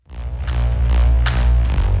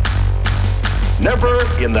Never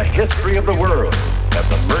in the history of the world have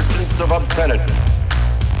the merchants of obscenity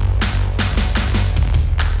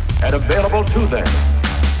had available to them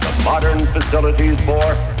the modern facilities for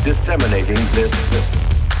disseminating this filth.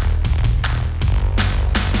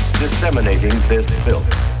 Disseminating this filth.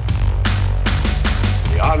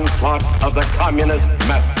 The onslaught of the communist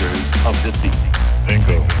masters of deceit.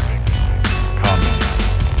 Bingo. Common.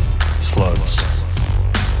 Sluts.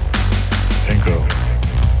 Bingo.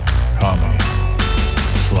 Common.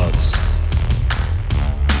 Sluts.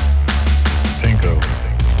 Bingo.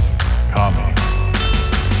 Common.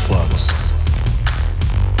 Sluts.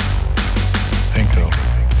 Bingo.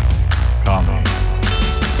 Common.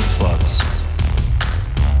 Sluts.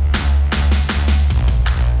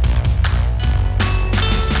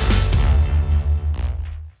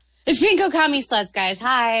 It's Pinko Kami Sluts, guys.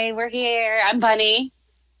 Hi, we're here. I'm Bunny.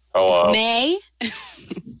 Hello. It's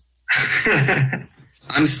May.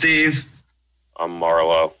 I'm Steve. I'm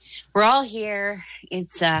Marlo. We're all here.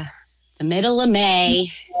 It's the middle of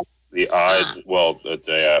May. The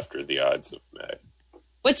day after the Ides of May.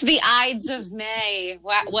 What's the Ides of May?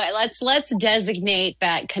 What? Let's designate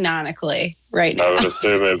that canonically right now. I would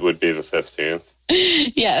assume it would be the 15th.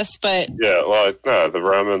 Yes, but Yeah, no, the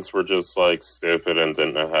Romans were just, stupid and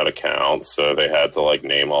didn't know how to count, so they had to,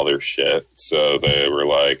 name all their shit. So they were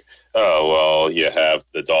like, oh, well, you have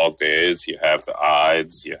the dog days, you have the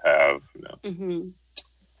Ides, you have, Mm-hmm.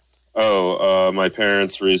 Oh, my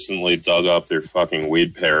parents recently dug up their fucking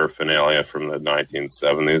weed paraphernalia from the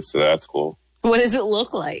 1970s, so that's cool. What does it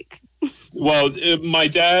look like? Well, my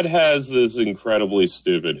dad has this incredibly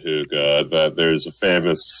stupid hookah that there's a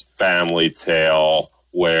famous family tale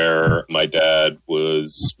where my dad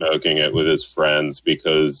was smoking it with his friends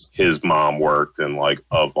because his mom worked and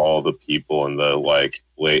of all the people in the late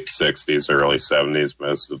 60s, early 70s,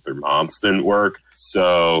 most of their moms didn't work.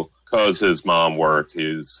 So because his mom worked,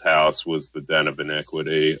 his house was the den of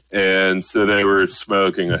iniquity. And so they were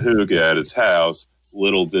smoking a hookah at his house.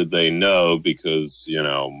 Little did they know, because,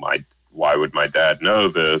 why would my dad know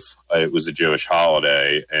this? It was a Jewish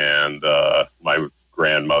holiday, and my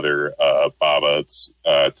grandmother, Baba,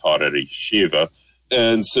 taught at a yeshiva.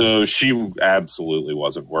 And so she absolutely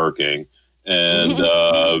wasn't working, and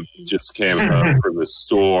just came home from the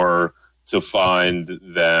store to find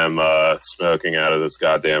them smoking out of this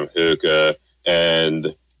goddamn hookah.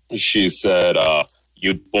 And she said,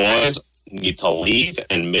 you boys need to leave,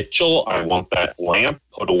 and Mitchell, I want that lamp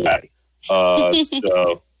put away. So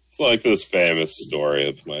it's this famous story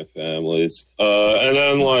of my family's. And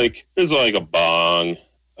then there's a bong.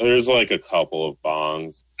 There's a couple of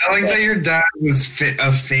bongs. I like that your dad was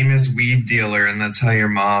a famous weed dealer, and that's how your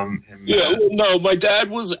mom... No, my dad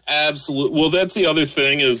was absolute. Well, that's the other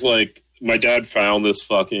thing is my dad found this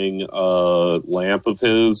fucking lamp of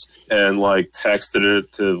his and texted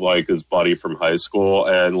it to his buddy from high school,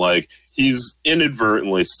 and he's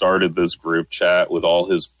inadvertently started this group chat with all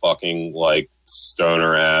his fucking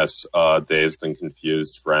stoner ass dazed and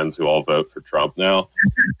confused friends who all vote for Trump now.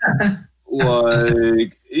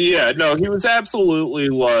 Yeah, no, he was absolutely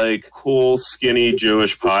cool, skinny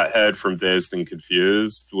Jewish pothead from Dazed and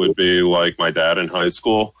Confused would be my dad in high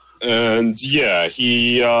school. And yeah,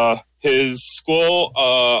 he his school,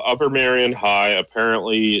 Upper Marion High,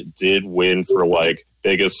 apparently did win for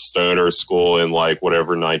biggest stoner school in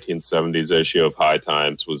whatever 1970s issue of High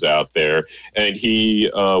Times was out there, and he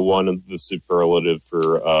won the superlative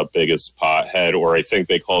for biggest pothead, or I think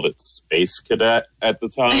they called it Space Cadet at the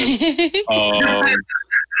time.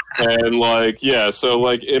 And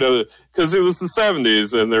because it was the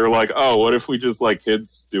 70s, and they're oh, what if we just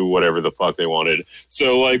kids do whatever the fuck they wanted?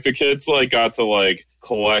 So the kids got to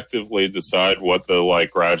collectively decide what the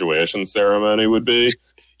graduation ceremony would be.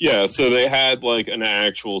 Yeah, so they had an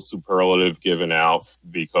actual superlative given out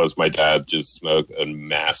because my dad just smoked a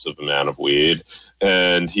massive amount of weed,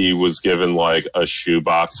 and he was given a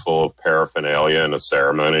shoebox full of paraphernalia in a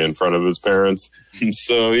ceremony in front of his parents.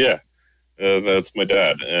 So yeah, that's my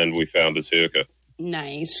dad, and we found his hookah.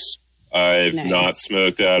 Nice. I've not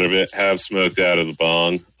smoked out of it. Have smoked out of the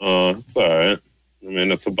bong. It's all right. I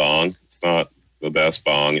mean, it's a bong. It's not the best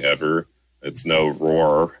bong ever. It's no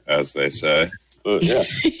roar, as they say. But yeah.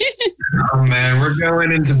 Oh man, we're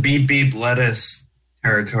going into beep beep lettuce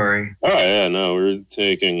territory. Oh yeah, no, we're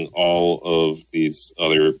taking all of these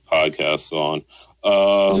other podcasts on.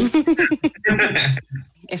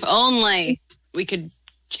 If only we could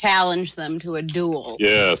challenge them to a duel.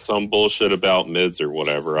 Yeah, some bullshit about mids or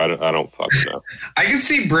whatever. I don't fucking know. I can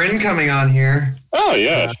see Bryn coming on here. Oh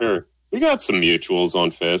yeah, sure. We got some mutuals on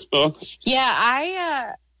Facebook. Yeah,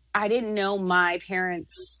 I didn't know my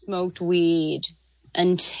parents smoked weed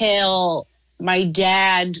until my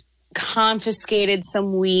dad confiscated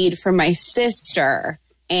some weed from my sister.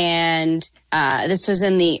 And this was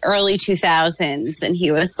in the early 2000s. And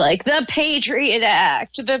he was like, the Patriot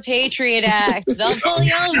Act, they'll pull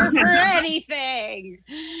you over for anything.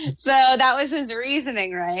 So that was his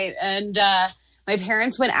reasoning, right? And my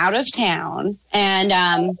parents went out of town, and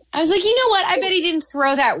I was like, you know what? I bet he didn't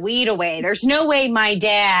throw that weed away. There's no way my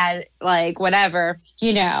dad, like, whatever,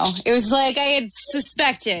 you know. It was like I had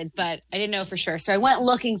suspected, but I didn't know for sure. So I went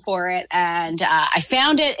looking for it, and I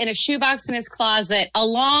found it in a shoebox in his closet,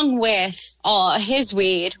 along with all his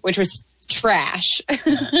weed, which was trash,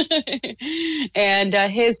 and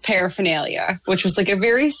his paraphernalia, which was like a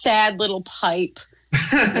very sad little pipe.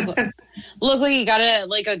 Looked like he got it at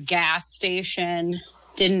like a gas station.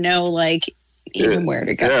 Didn't know like even where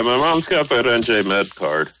to go. Yeah, my mom's got that NJ Med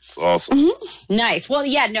card. It's awesome. Mm-hmm. Nice. Well,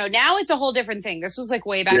 yeah, no, now it's a whole different thing. This was like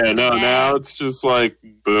way back. Yeah, no, now it's just like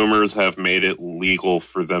boomers have made it legal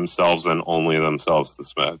for themselves and only themselves to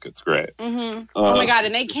smoke. It's great. Mm-hmm. Oh my God.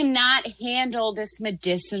 And they cannot handle this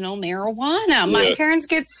medicinal marijuana. My parents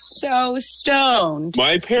get so stoned.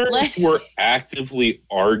 My parents were actively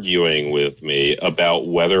arguing with me about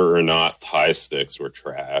whether or not Thai sticks were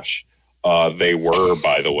trash. They were,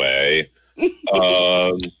 by the way.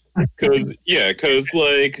 Because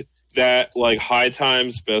like that, like High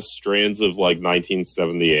Times Best Strains of like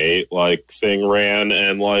 1978, like thing ran,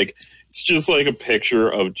 and like it's just like a picture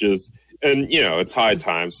of just, and you know, it's High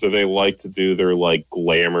Times, so they like to do their like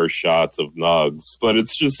glamour shots of nugs, but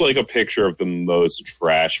it's just like a picture of the most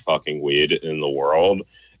trash fucking weed in the world.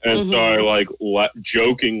 And so I like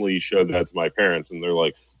jokingly showed that to my parents, and they're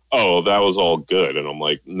like, oh, that was all good. And I'm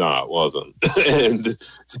like, nah, it wasn't. and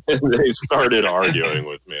they started arguing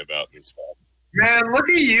with me about this stuff. Man, look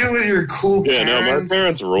at you with your cool parents. Yeah, no, my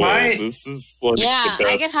parents rule. This is like the best,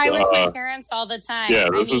 I get high with my parents all the time. Yeah,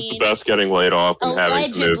 this is the best getting laid off and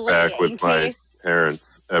having to move back with my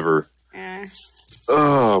parents ever.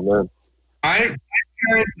 Oh, man. I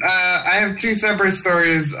have two separate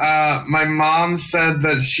stories. My mom said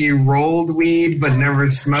that she rolled weed but never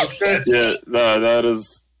smoked it. Yeah, no, that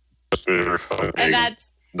is... And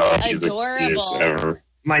that's adorable. Ever.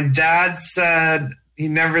 My dad said he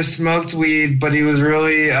never smoked weed, but he was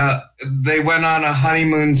really, they went on a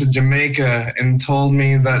honeymoon to Jamaica and told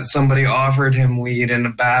me that somebody offered him weed in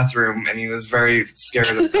a bathroom and he was very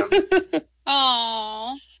scared of them.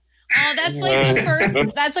 Oh, that's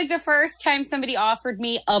like the first time somebody offered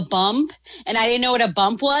me a bump, and I didn't know what a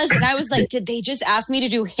bump was, and I was like, did they just ask me to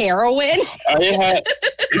do heroin?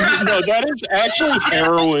 No, that is actually,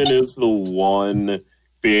 heroin is the one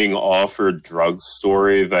being offered drugs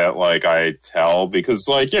story that like I tell, because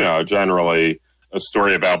like, you know, generally a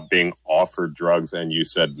story about being offered drugs and you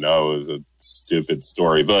said no is a stupid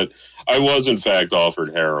story, but I was in fact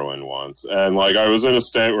offered heroin once, and like I was in a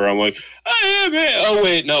state where I'm like, oh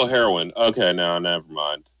wait, no, heroin. Okay, no, never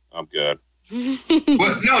mind. I'm good. No,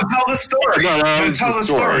 tell the story. No, tell the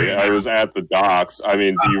story. I was at the docks. I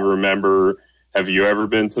mean, do you remember? Have you ever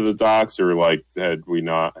been to the docks, or like had we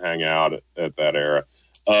not hang out at that era?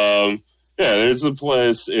 Yeah, there's a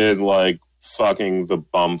place in like fucking the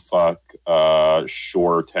bumfuck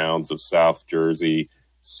shore towns of South Jersey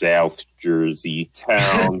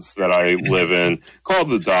towns that I live in called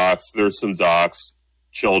the docks. There's some docks.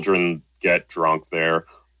 Children get drunk there.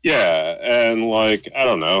 Yeah, and like, I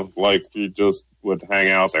don't know, like you just would hang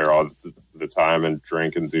out there all the time and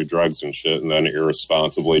drink and do drugs and shit, and then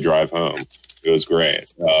irresponsibly drive home. It was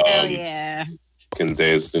great. Hell yeah. In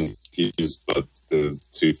Dazed and Confused, but the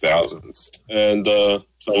 2000s. And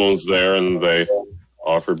someone was there and they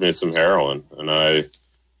offered me some heroin, and I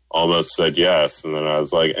almost said yes, and then I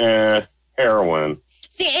was like, heroin.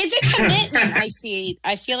 See, it's a commitment.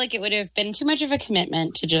 I feel like it would have been too much of a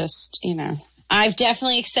commitment to just, you know. I've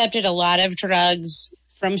definitely accepted a lot of drugs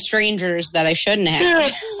from strangers that I shouldn't have. Yeah,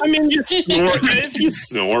 I mean, if you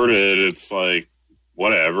snort it, it's like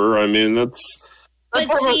whatever. I mean, that's but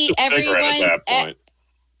see, everyone at that point.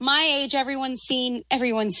 My age, everyone's seen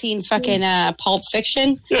fucking Pulp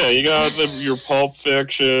Fiction. Yeah, you got your Pulp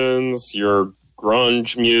Fictions, your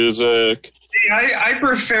grunge music. I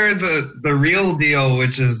prefer the real deal,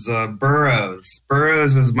 which is Burroughs.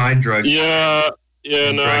 Burroughs is my drug. Yeah,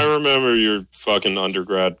 no, I remember your fucking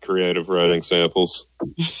undergrad creative writing samples.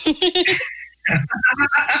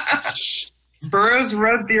 Burroughs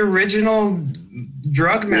wrote the original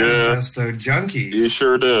drug manifesto, Junkie. He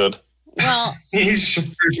sure did. Well, he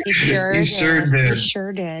sure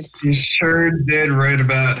did. He sure did write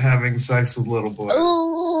about having sex with little boys.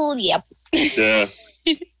 Oh, yep. Yeah.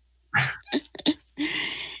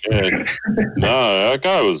 No, that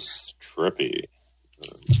guy was trippy.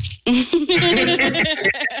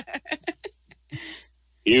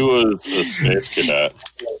 He was a space cadet.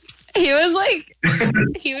 He was like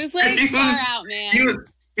He far was- out, man.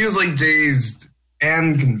 He was like dazed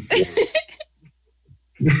and confused.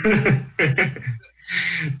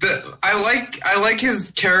 I like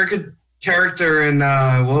his character in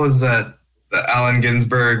what was that? The Allen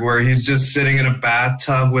Ginsberg, where he's just sitting in a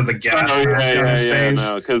bathtub with a gas mask on his face.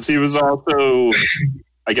 No, because he was also,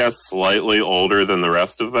 I guess, slightly older than the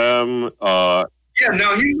rest of them. Yeah,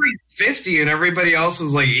 no, he was like 50 and everybody else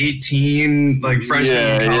was like 18, like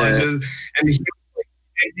freshmen in colleges. And he was like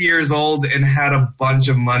 50 years old and had a bunch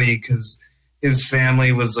of money because his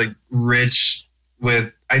family was like rich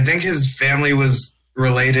with, I think his family was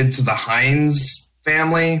related to the Heinz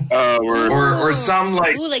family. Or some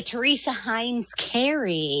like... Ooh, like Teresa Heinz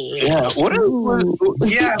Carey. Yeah,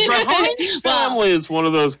 Yeah, the Heinz family is one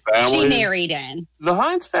of those families. She married in. The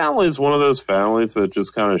Heinz family is one of those families that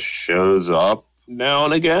just kind of shows up now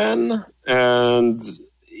and again. And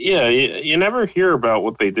yeah, you never hear about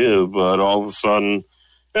what they do, but all of a sudden,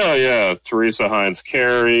 oh yeah, Teresa Heinz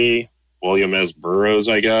Carey, William S. Burroughs,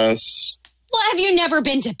 I guess. Well, have you never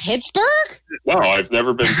been to Pittsburgh? No, I've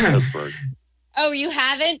never been to Pittsburgh. Oh, you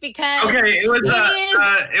haven't? Because okay,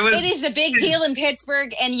 it is a big deal in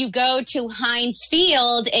Pittsburgh, and you go to Heinz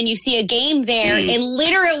Field and you see a game there, and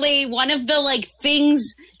literally one of the like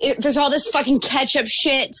things, there's all this fucking ketchup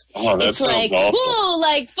shit. Oh, that it's sounds like, awful. ooh,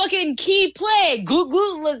 like fucking key play.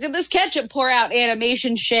 Look at this ketchup pour out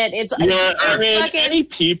animation shit. It's fucking... any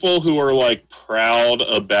people who are like proud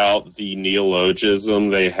about the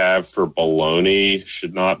neologism they have for bologna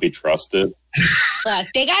should not be trusted. Look,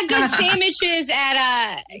 they got good sandwiches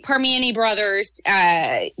at Parmigiani Brothers,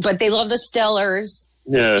 but they love the Stellars.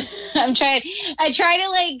 Yeah. I try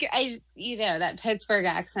to that Pittsburgh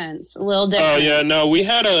accent's a little different. Oh yeah, no, we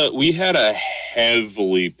had a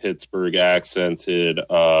heavily Pittsburgh accented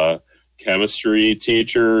chemistry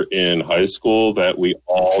teacher in high school that we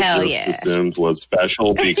all assumed was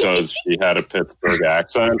special because she had a Pittsburgh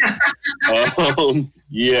accent.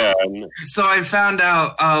 Yeah. So I found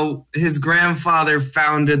out his grandfather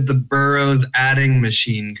founded the Burroughs adding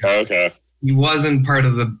machine company. Okay. He wasn't part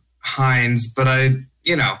of the Heinz, but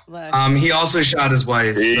he also shot his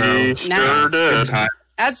wife. He sure did.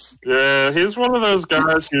 That's he's one of those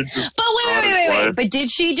guys who just... But wait. But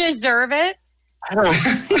did she deserve it? I don't...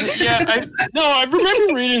 I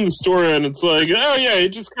remember reading the story and it's like, oh yeah, he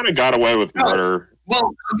just kind of got away with murder.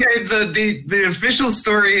 Well, okay, the official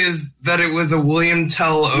story is that it was a William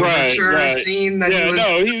Tell overture scene. That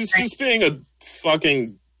he was just being a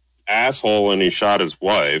fucking asshole and he shot his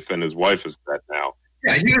wife, and his wife is dead now.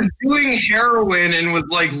 Yeah, he was doing heroin and was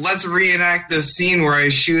like, let's reenact this scene where I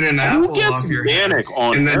shoot an apple off your head. Who gets manic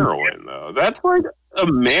on heroin, though? That's like a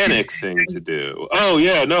manic thing to do. Oh,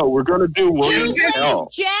 yeah, no, we're going to do William Tell. Who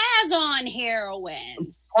plays jazz on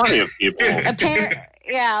heroin? Plenty of people.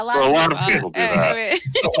 A lot of people do that.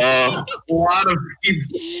 A lot of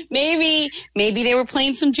people. Maybe they were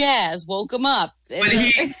playing some jazz, woke him up. But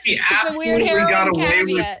he it's a weird heroin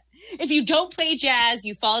caveat. If you don't play jazz,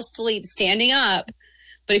 you fall asleep standing up.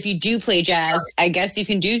 But if you do play jazz, I guess you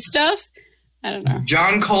can do stuff. I don't know.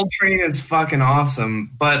 John Coltrane is fucking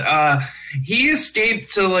awesome, but he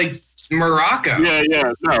escaped to like Morocco.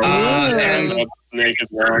 Yeah. No, and Naked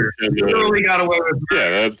Lunch. He really got away with it.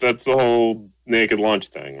 Yeah, that's the whole Naked Lunch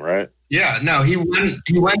thing, right? Yeah, no, he went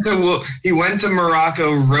to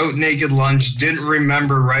Morocco, wrote Naked Lunch, didn't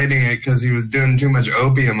remember writing it because he was doing too much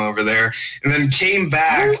opium over there, and then came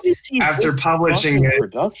back after publishing it.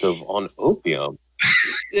 Productive on opium.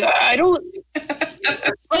 I don't.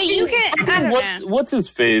 But you can. I don't know. What's his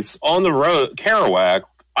face on the road? Kerouac.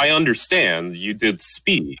 I understand you did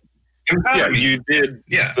speed. Yeah, you did.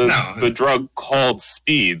 Yeah, the drug called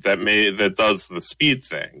speed that does the speed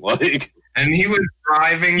thing, like. And he was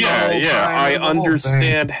driving the whole time. I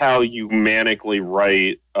understand how you manically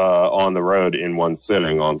write on the road in one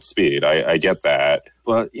sitting on speed. I get that.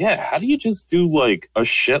 But yeah, how do you just do like a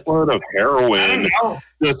shitload of heroin? I don't know.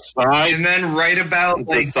 Decide and then write about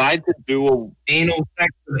decide to do anal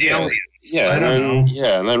sex with aliens. Yeah,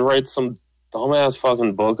 and then write some dumbass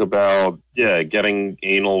fucking book about getting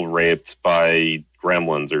anal raped by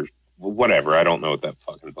gremlins or whatever. I don't know what that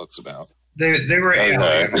fuguing book's about. They were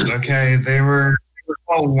aliens, okay? They were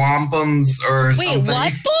called wampums or something. Wait,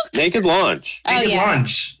 what book? Naked Lunch. Naked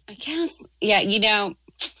Lunch. I guess. Yeah,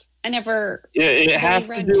 I never. Yeah, it has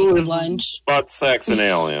to do with lunch, butt sex, and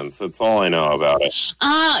aliens. That's all I know about it.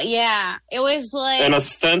 Oh, yeah. It was like. And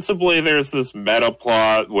ostensibly, there's this meta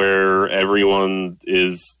plot where everyone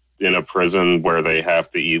is in a prison where they have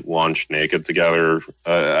to eat lunch naked together.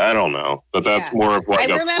 I don't know, but that's more of like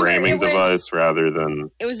a framing device rather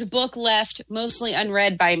than. It was a book left mostly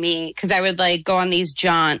unread by me because I would like go on these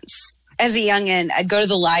jaunts as a youngin'. I'd go to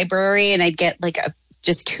the library and I'd get like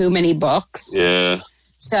just too many books. Yeah.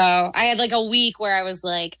 So I had like a week where I was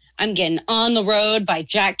like, I'm getting On the Road by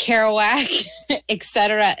Jack Kerouac,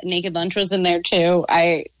 etc. Naked Lunch was in there too.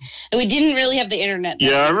 We didn't really have the internet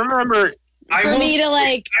then. Yeah, I remember. For me to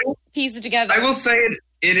like piece it together. I will say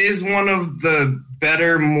it is one of the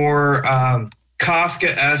better, more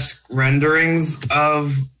Kafka-esque renderings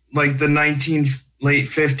of like the late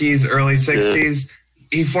 50s, early 60s. Yeah.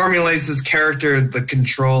 He formulates his character, the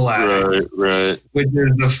control addict, right, which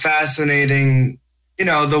is the fascinating,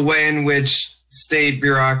 the way in which state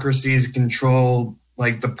bureaucracies control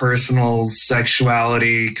like the personal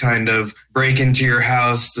sexuality, kind of break into your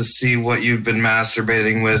house to see what you've been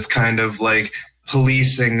masturbating with, kind of like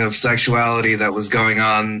policing of sexuality that was going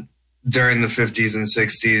on during the 50s and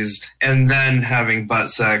 60s, and then having butt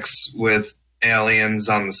sex with aliens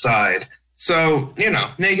on the side. So,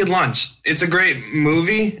 Naked Lunch. It's a great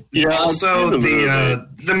movie. Yeah. Also,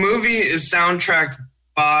 the movie is soundtracked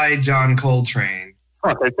by John Coltrane.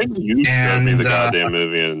 Fuck, I think you showed me the goddamn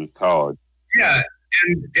movie in college. Yeah,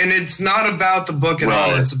 and it's not about the book at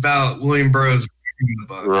all. It's about William Burroughs reading the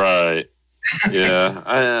book. Right. Yeah,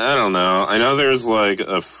 I don't know. I know there's like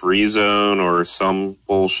a free zone or some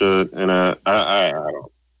bullshit in it. I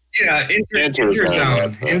don't. Yeah,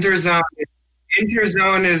 Interzone.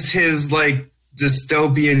 Interzone is his like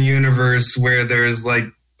dystopian universe where there's like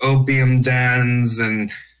opium dens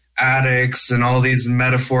and addicts and all these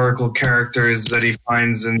metaphorical characters that he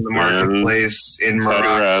finds in the marketplace in Morocco.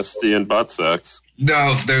 Pederasty and butt sex.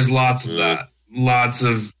 No, there's lots of that. Lots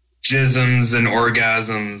of jisms and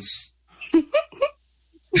orgasms.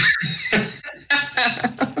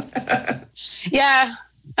 Yeah.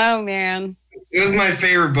 Oh, man. It was my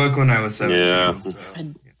favorite book when I was 17. Yeah. So.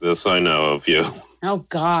 This I know of you. Oh,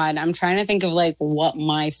 God. I'm trying to think of, like, what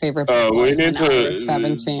my favorite book was when I was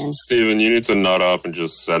 17. Steven, you need to nut up and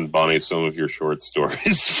just send Bonnie some of your short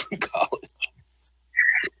stories from college.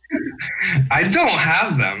 I don't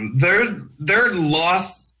have them. They're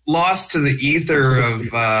lost to the ether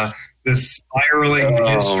of this spiraling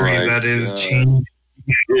history that is changing.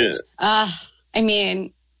 Yeah. I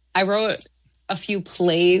mean, I wrote a few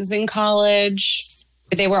plays in college,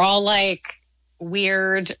 but they were all, like,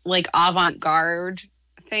 weird, like avant-garde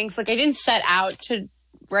things. Like I didn't set out to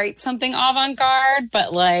write something avant-garde,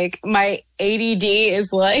 but like my ADD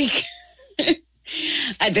is like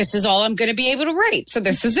this is all I'm going to be able to write, so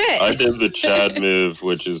this is it. I did the Chad move,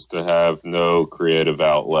 which is to have no creative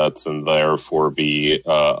outlets and therefore be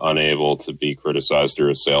unable to be criticized or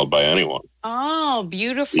assailed by anyone. Oh,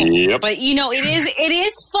 beautiful. Yep. But it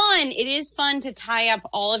is fun. It is fun to tie up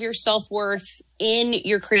all of your self-worth in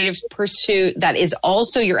your creative pursuit that is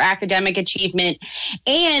also your academic achievement,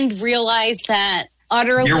 and realize that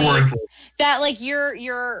utterly you're worthless. That like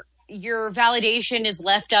your validation is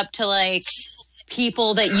left up to like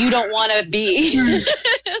people that you don't want to be.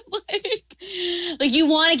 like you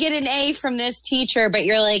want to get an A from this teacher, but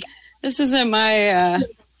you're like, this isn't my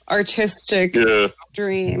artistic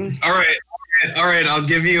dream. All right. I'll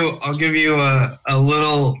give you a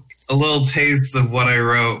little taste of what I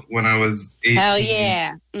wrote when I was 18. Hell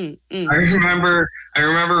yeah! I remember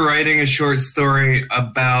writing a short story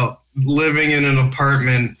about living in an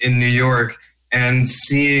apartment in New York and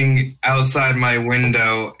seeing outside my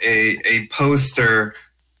window a poster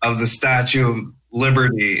of the Statue of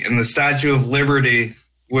Liberty, and the Statue of Liberty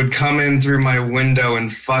would come in through my window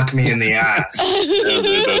and fuck me in the ass.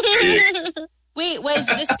 Wait, was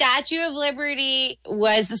the Statue of Liberty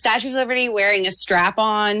wearing a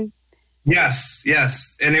strap-on? Yes.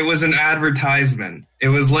 And it was an advertisement. It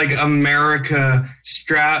was like America,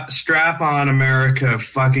 strap on America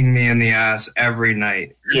fucking me in the ass every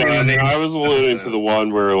night. Yeah, I was alluding to the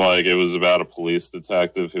one where like it was about a police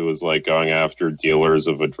detective who was like going after dealers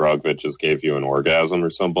of a drug that just gave you an orgasm or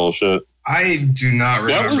some bullshit. I do not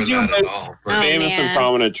remember that at all. Famous and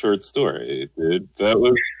prominent short story, dude. That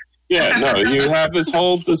was... Yeah, no, you have this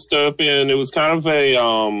whole dystopian... It was kind of a...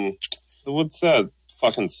 what's that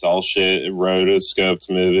fucking cell shit rotoscoped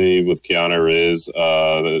movie with Keanu Reeves,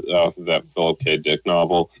 that Philip K. Dick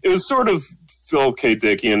novel. It was sort of Philip K.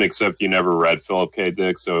 Dickian, except you never read Philip K.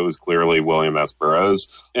 Dick, so it was clearly William S. Burroughs.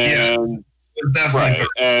 And, definitely. Right,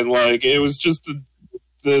 and like, it was just...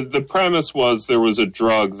 The premise was there was a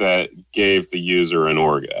drug that gave the user an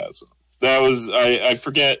orgasm. That was, I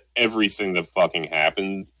forget everything that fucking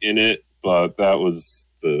happened in it, but that was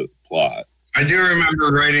the plot. I do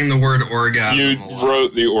remember writing the word orgasm. You a lot.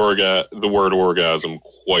 wrote the word orgasm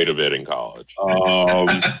quite a bit in college.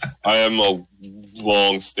 I am a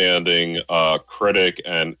long-standing critic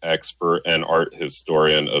and expert and art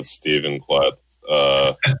historian of Stephen Klett's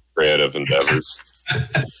creative endeavors.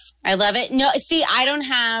 I love it. No, see, I don't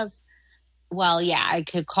have. Well, yeah, I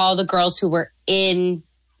could call the girls who were in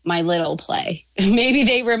my little play. Maybe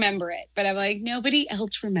they remember it, but I'm like, nobody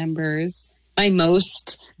else remembers my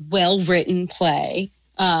most well-written play,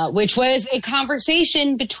 which was a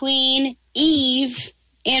conversation between Eve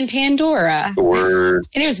and Pandora. Word.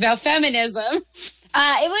 And it was about feminism.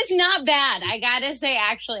 It was not bad. I gotta say,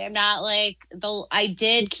 actually, I'm not like I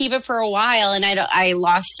did keep it for a while, and I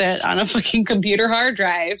lost it on a fucking computer hard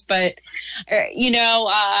drive. But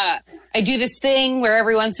I do this thing where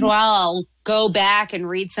every once in a while I'll go back and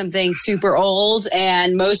read something super old,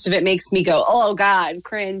 and most of it makes me go, "Oh God,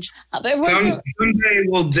 cringe." Someday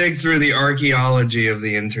we'll dig through the archaeology of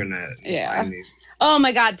the internet. Yeah. Oh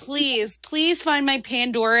my God, please find my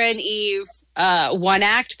Pandora and Eve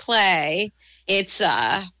one-act play. It's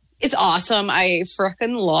awesome. I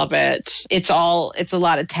frickin' love it. It's a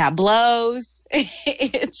lot of tableaus.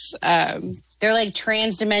 They're like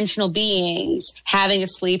trans-dimensional beings having a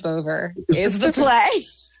sleepover is the play.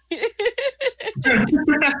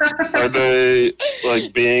 Are they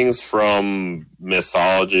like beings from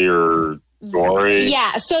mythology or story?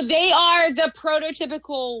 Yeah, so they are the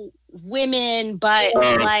prototypical women, but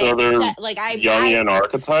so they're Jungian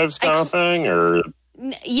archetypes kind of thing, or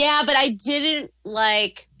yeah, but I didn't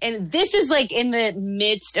like, and this is like in the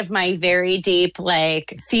midst of my very deep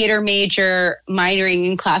like theater major minoring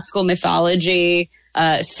in classical mythology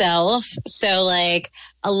self. So like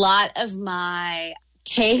a lot of my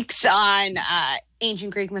takes on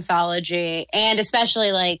ancient Greek mythology, and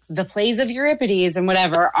especially like the plays of Euripides and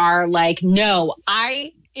whatever, are like, no,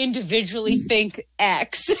 I individually think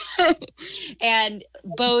X. And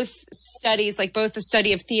both studies, like both the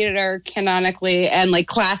study of theater canonically and like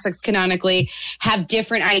classics canonically, have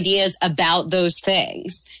different ideas about those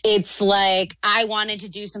things. It's like I wanted to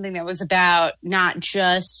do something that was about not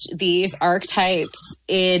just these archetypes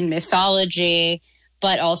in mythology,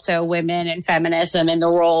 but also women and feminism and the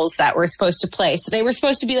roles that we're supposed to play. So they were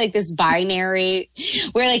supposed to be like this binary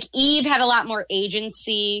where like Eve had a lot more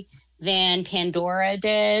agency than Pandora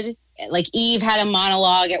did. Like Eve had a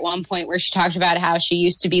monologue at one point where she talked about how she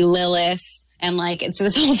used to be Lilith, and like it's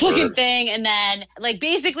this whole fucking thing. And then like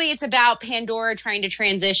basically it's about Pandora trying to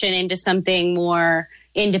transition into something more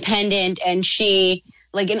independent, and she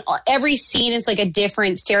like in every scene is like a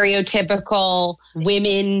different stereotypical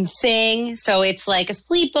women thing. So it's like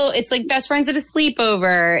it's like best friends at a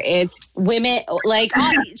sleepover. It's women like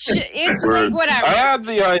it's like whatever. I had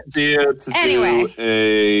the idea to do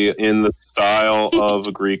in the style of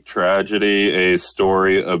a Greek tragedy, a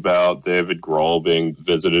story about David Grohl being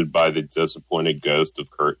visited by the disappointed ghost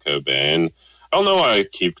of Kurt Cobain. I don't know why I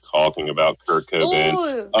keep talking about Kurt Cobain.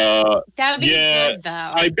 Ooh, that would be good, though.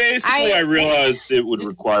 I realized it would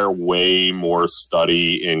require way more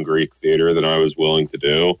study in Greek theater than I was willing to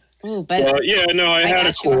do. Ooh, but I had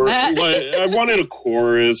a chorus. I wanted a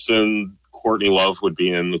chorus, and Courtney Love would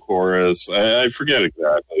be in the chorus. I forget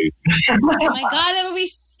exactly. Oh my God, that would be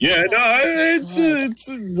so it's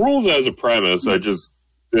rules as a premise. I just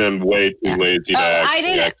am way too lazy to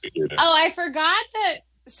actually execute it. Oh, I forgot that.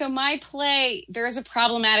 So my play, there is a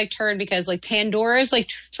problematic turn because like Pandora's like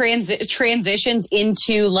transitions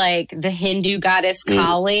into like the Hindu goddess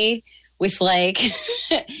Kali with like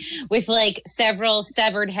several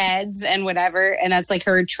severed heads and whatever, and that's like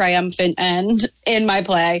her triumphant end in my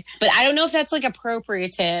play. But I don't know if that's like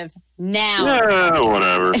appropriative now. Yeah,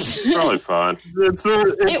 whatever. Probably fine.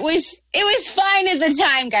 It was fine at the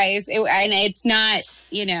time, guys. And it's not,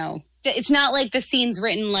 it's not like the scene's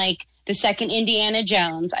written like the second Indiana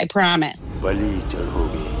Jones, I promise. बलि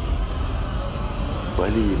चढ़ोगे,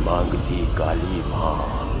 बलि मांगती काली माँ,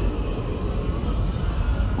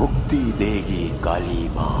 मुक्ति देगी काली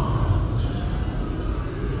माँ,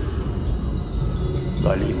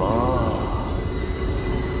 काली माँ,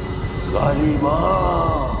 काली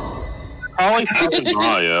माँ. Holly fucking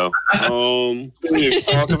Mayo. You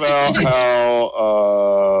talk about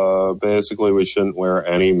how basically we shouldn't wear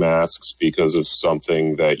any masks because of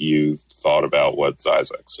something that you thought about what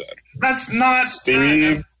Zizek said. That's not...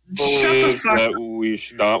 Steve believes that we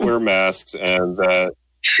should not wear masks and that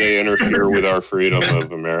they interfere with our freedom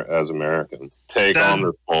of as Americans. Take on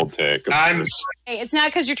this bold take. It's not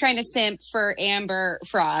because you're trying to simp for Amber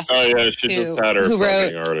Frost. Oh yeah, she just had her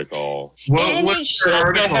fucking article. What's her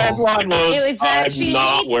article? The headline was, I'm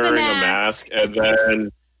not wearing a mask, and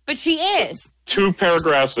then... But she is. 2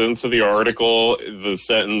 paragraphs into the article, the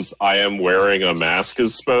sentence, "I am wearing a mask"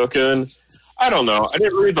 is spoken. I don't know. I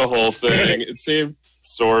didn't read the whole thing. It seemed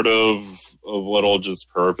sort of a little just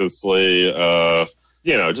purposely,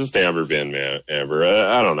 just Amber being Amber.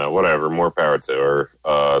 I don't know. Whatever. More power to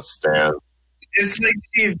her. Stan.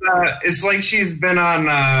 It's like she's been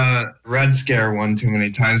on Red Scare one too many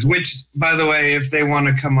times. Which, by the way, if they want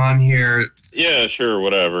to come on here, Yeah, sure,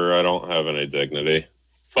 whatever. I don't have any dignity.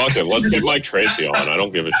 Fuck it. Let's get Mike Tracy on. I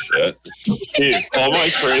don't give a shit. Steve, call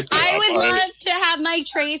Mike Tracy. I would love to have Mike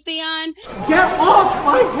Tracy on. Get off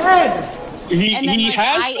my head! He And then,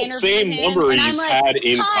 has the same number he's had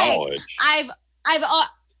in college. I've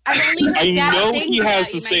only heard I bad know things he about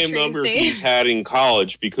has you, the same Mike number Tracy. he's had in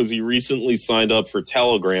college because he recently signed up for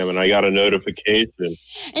Telegram and I got a notification.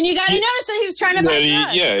 And you got to notice that he was trying to buy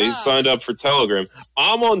drugs. He signed up for Telegram.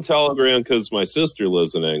 I'm on Telegram because my sister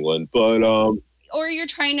lives in England, but Or you're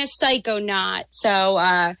trying to psychonaut,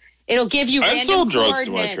 so it'll give you I've random sold drugs to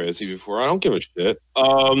coordinates Mike Tracy before. I don't give a shit.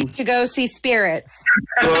 to go see spirits.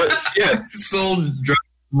 But yeah, sold drugs.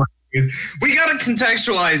 We got to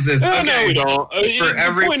contextualize this. No, Okay. no, we don't. For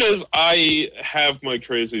The point is, I have Mike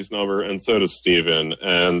Tracy's number, and so does Steven,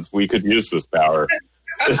 and we could use this power.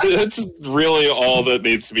 That's really all that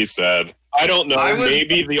needs to be said. I don't know.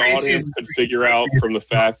 Maybe the audience could figure out from the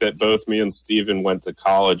fact that both me and Steven went to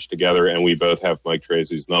college together, and we both have Mike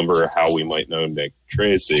Tracy's number, how we might know Nick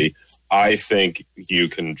Tracy. I think you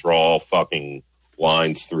can draw fucking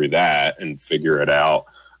lines through that and figure it out.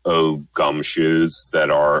 Oh, gumshoes that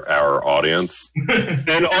are our audience.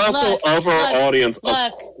 And also of our audience, a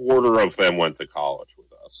quarter of them went to college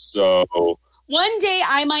with us. So One day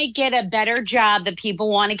I might get a better job that people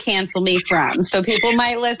want to cancel me from. So people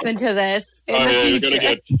might listen to this in the you're future.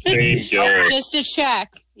 going to get Shane Gillis. Just to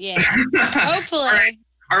check. Yeah. Hopefully.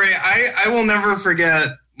 All right. I will never forget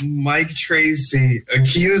Mike Tracy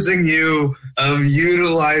accusing you of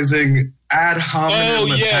utilizing ad hominem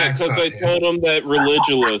Oh, yeah, attacks because on I you. told him that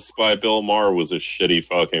Religulous by Bill Maher was a shitty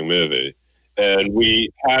fucking movie. And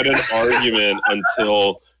we had an argument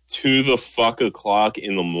until 2 the fuck o'clock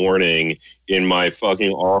in the morning in my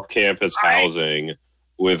fucking off-campus housing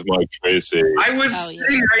with Mike Tracy. I was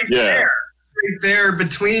sitting right there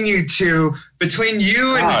between you two, between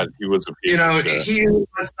you and God, he was a piece of shit. he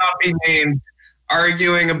must not be named,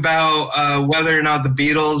 arguing about whether or not the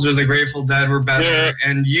Beatles or the Grateful Dead were better,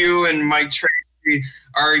 and you and Mike Tracy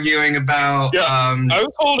arguing about. I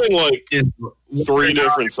was holding like 3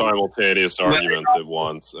 different simultaneous arguments at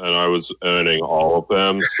once, and I was owning all of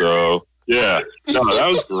them. So yeah, no, that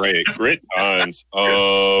was great times.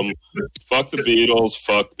 Fuck the Beatles,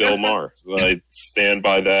 fuck Bill Maher. I stand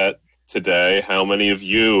by that today. How many of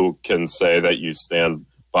you can say that you stand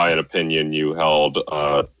by an opinion you held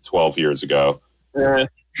 12 years ago? Hey,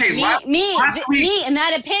 me, and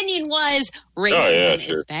that opinion was racism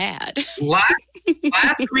is bad.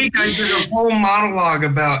 Last week I did a whole monologue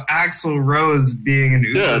about Axl Rose being an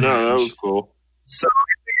Uber. Yeah, no, that was cool. So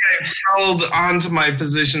I think I've held on to my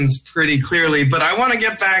positions pretty clearly, but I want to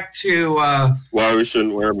get back to why we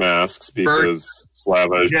shouldn't wear masks because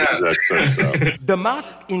Slava Zizek said so. The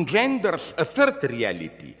mask engenders a third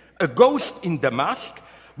reality, a ghost in the mask,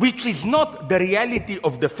 which is not the reality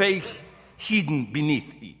of the face hidden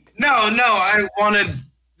beneath it. No,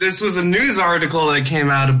 this was a news article that came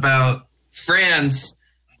out about France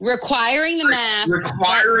requiring the mask,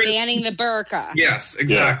 but banning the burqa. Yes,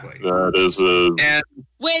 exactly. Yeah, that is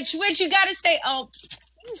which you got to say,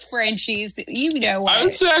 Frenchies, you know what? I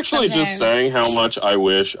was actually just saying how much I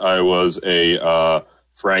wish I was a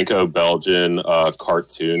Franco-Belgian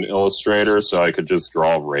cartoon illustrator so I could just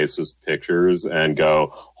draw racist pictures and go,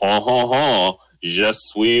 ha ha ha, je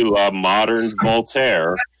suis la modern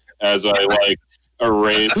Voltaire, as I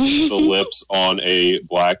erase the lips on a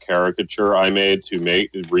black caricature I made to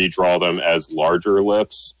redraw them as larger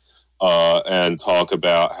lips and talk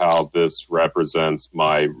about how this represents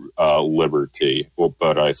my liberty. Well,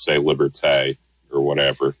 but I say liberté or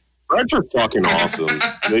whatever. French are fucking awesome.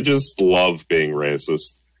 They just love being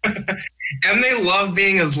racist. And they love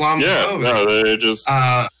being Islamophobic. Yeah, no, they just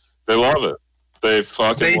they love it. They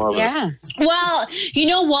fucking love it. Well, you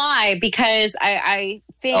know why? Because I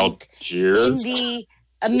think in the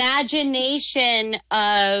imagination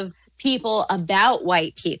of people about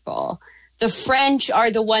white people, the French are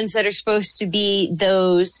the ones that are supposed to be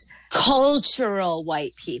those cultural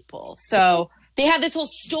white people. So they have this whole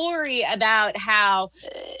story about how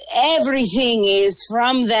everything is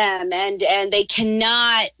from them and they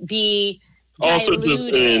cannot be also just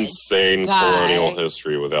an insane colonial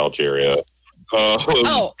history with Algeria.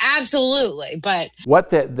 Oh, absolutely. But what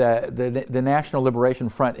the National Liberation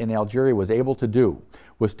Front in Algeria was able to do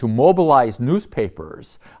was to mobilize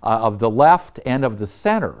newspapers of the left and of the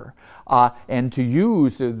center and to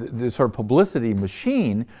use the sort of publicity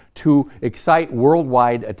machine to excite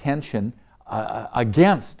worldwide attention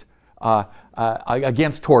against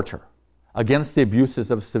torture, against the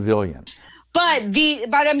abuses of civilians. But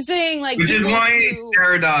I'm saying, like, which is why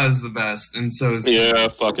Derrida is the best, and so is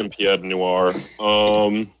fucking Pied Noir.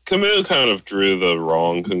 Camus kind of drew the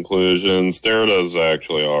wrong conclusions. Derrida is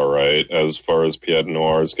actually all right as far as Pied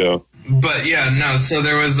Noirs go. But yeah, no. So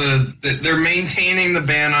they're maintaining the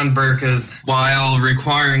ban on burqas while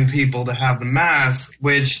requiring people to have the mask,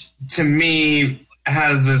 which to me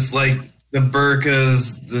has this, like, the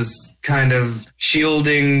burqas, this kind of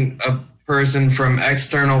shielding a person from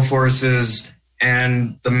external forces,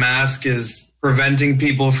 and the mask is preventing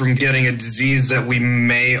people from getting a disease that we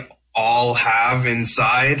may all have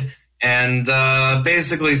inside, and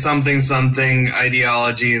basically something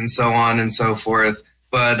ideology and so on and so forth.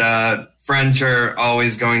 But French are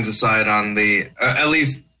always going to side on the at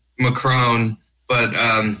least Macron, but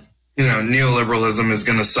neoliberalism is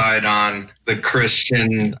going to side on the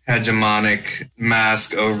Christian hegemonic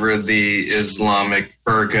mask over the Islamic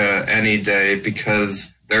burqa any day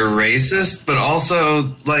because they're racist, but also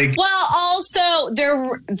the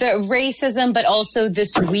racism, but also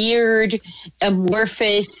this weird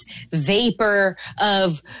amorphous vapor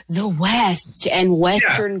of the West and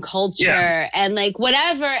Western culture and like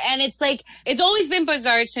whatever. And it's like, it's always been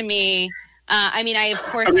bizarre to me. I of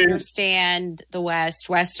course understand the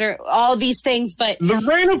Western, all these things, but the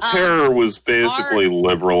Reign of Terror was basically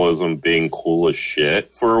liberalism being cool as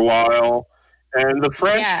shit for a while, and the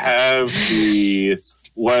French have the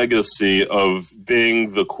legacy of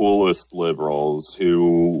being the coolest liberals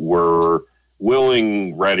who were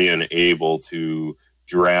willing, ready, and able to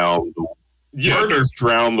drown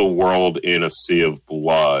the world in a sea of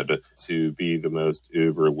blood to be the most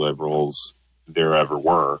uber liberals there ever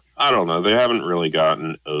were. I don't know. They haven't really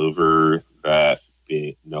gotten over that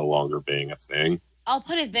no longer being a thing. I'll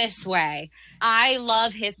put it this way. I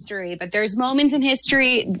love history, but there's moments in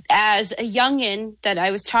history as a youngin' that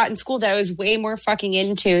I was taught in school that I was way more fucking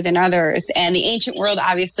into than others. And the ancient world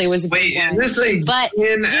obviously was a big one. Is this but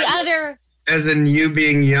the other... As in you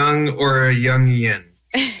being young or a youngian?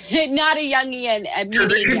 Not a youngian.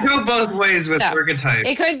 Because it could go both ways with archetype.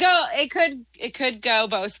 It could go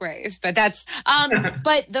both ways, but that's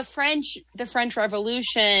but the French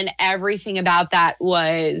Revolution, everything about that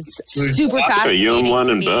was super fascinating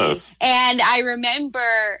to me. Both. And I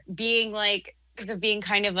remember being like, because of being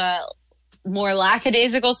kind of a more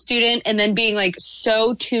lackadaisical student, and then being like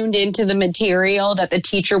so tuned into the material that the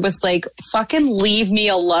teacher was like, fucking leave me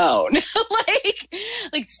alone.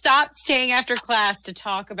 like stop staying after class to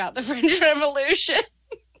talk about the French Revolution.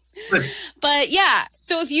 But yeah,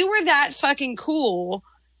 so if you were that fucking cool,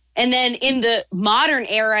 and then in the modern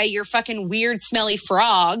era you're fucking weird smelly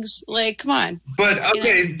frogs, like, come on. But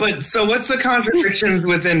but so what's the contradictions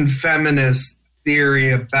within feminist theory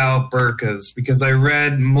about burqas? Because I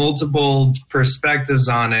read multiple perspectives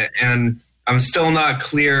on it, and I'm still not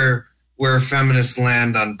clear where feminists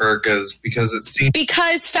land on burqas, because it seems...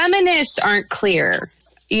 Because feminists aren't clear,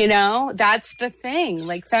 that's the thing.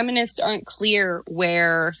 Like, feminists aren't clear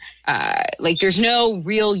where, there's no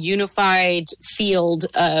real unified field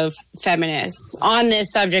of feminists on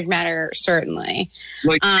this subject matter, certainly.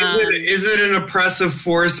 Like, is it an oppressive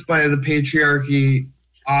force by the patriarchy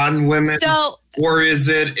on women? Or is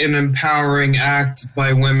it an empowering act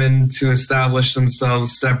by women to establish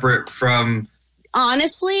themselves separate from...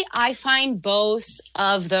 Honestly, I find both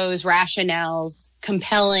of those rationales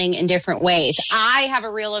compelling in different ways. I have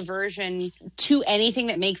a real aversion to anything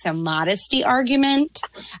that makes a modesty argument.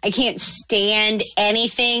 I can't stand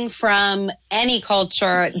anything from any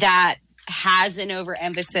culture that has an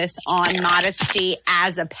overemphasis on modesty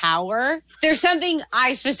as a power. There's something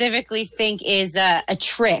I specifically think is a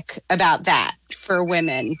trick about that for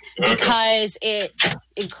women, because it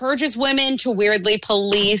encourages women to weirdly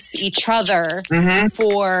police each other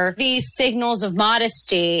for these signals of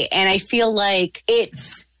modesty. And I feel like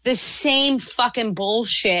it's the same fucking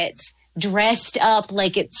bullshit dressed up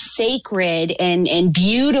like it's sacred and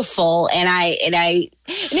beautiful, and it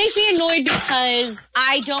makes me annoyed because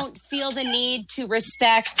I don't feel the need to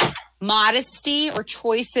respect modesty or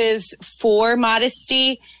choices for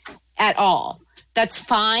modesty at all. that's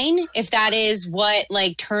fine if that is what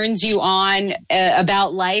like turns you on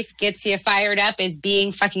about life, gets you fired up, is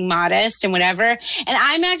being fucking modest and whatever. And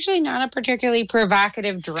I'm actually not a particularly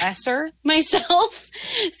provocative dresser myself.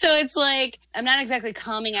 So it's like, I'm not exactly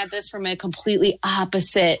coming at this from a completely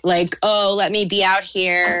opposite, like, oh, let me be out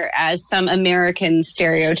here as some American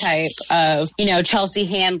stereotype of, you know, Chelsea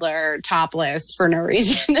Handler topless for no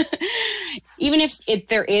reason. Even if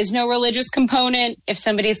there is no religious component, if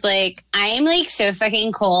somebody's like, I'm like so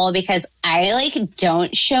fucking cool because I like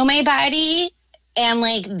don't show my body, and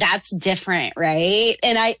like that's different, right?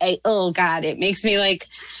 And I oh God, it makes me like,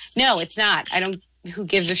 no, it's not. I don't, who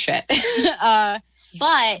gives a shit?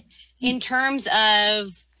 But in terms of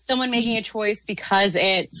someone making a choice because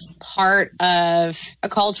it's part of a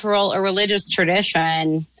cultural or religious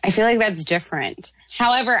tradition, I feel like that's different.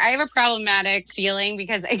 However, I have a problematic feeling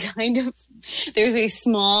because I kind of, there's a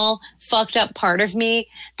small fucked up part of me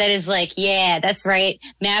that is like, yeah, that's right.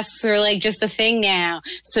 Masks are like just a thing now.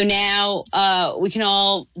 So now we can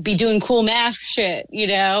all be doing cool mask shit, you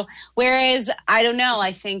know? Whereas, I don't know,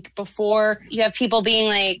 I think before you have people being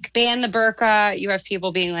like, ban the burqa, you have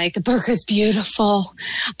people being like, the burqa's beautiful.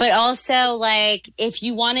 But also like, if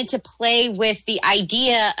you wanted to play with the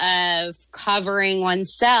idea of covering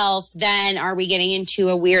oneself, then are we getting into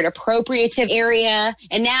a weird appropriative area?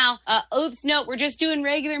 And now, oops, no, we're just doing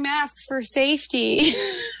regular masks for safety.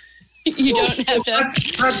 You don't have to.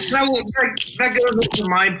 That goes to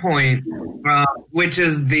my point, which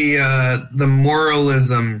is the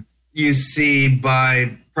moralism you see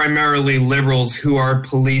by primarily liberals who are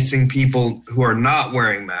policing people who are not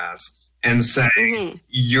wearing masks and saying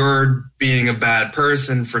you're being a bad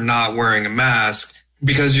person for not wearing a mask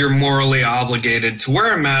because you're morally obligated to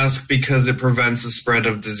wear a mask because it prevents the spread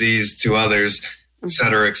of disease to others, et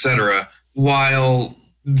cetera, et cetera. While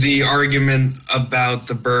the argument about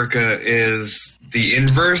the burqa is the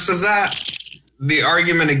inverse of that. The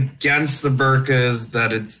argument against the burqa is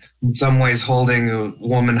that it's in some ways holding a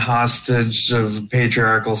woman hostage of the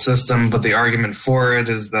patriarchal system, but the argument for it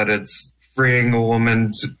is that it's freeing a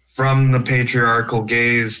woman from the patriarchal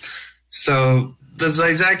gaze. So the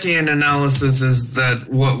Zizekian analysis is that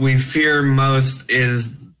what we fear most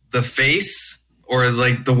is the face, or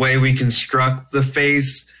like the way we construct the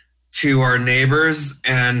face to our neighbors,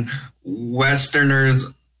 and Westerners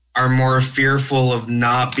are more fearful of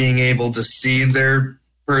not being able to see their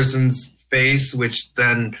person's face, which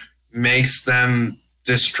then makes them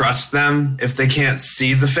distrust them if they can't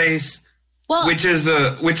see the face. Well, which is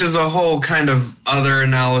a whole kind of other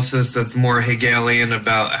analysis that's more Hegelian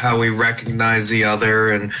about how we recognize the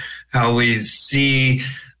other and how we see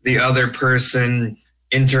the other person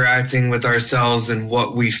interacting with ourselves, and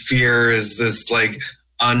what we fear is this like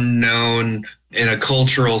unknown in a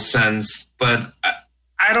cultural sense. But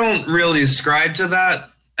I don't really ascribe to that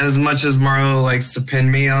as much as Marlo likes to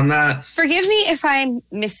pin me on that. Forgive me if I'm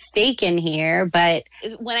mistaken here, but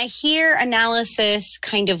when I hear analysis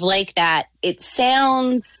kind of like that, it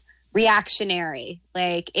sounds reactionary.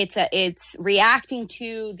 Like it's reacting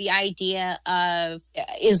to the idea of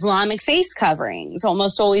Islamic face coverings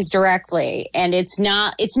almost always directly. And it's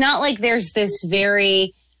not like there's this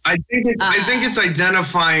very... I think it's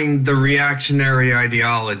identifying the reactionary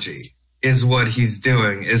ideology is what he's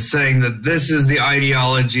doing, is saying that this is the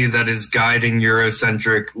ideology that is guiding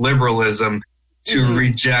Eurocentric liberalism to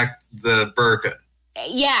reject the burqa.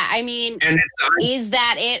 Yeah, I mean, is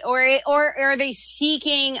that it? Or are they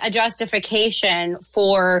seeking a justification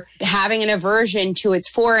for having an aversion to its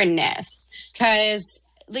foreignness? Because,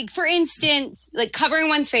 like, for instance, like covering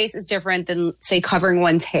one's face is different than, say, covering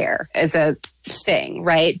one's hair as a thing,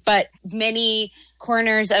 right? But many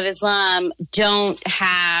corners of Islam don't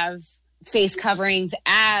have face coverings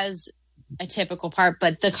as a typical part,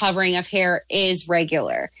 but the covering of hair is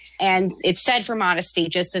regular. And it's said for modesty,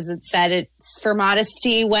 just as it's said it's for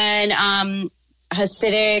modesty when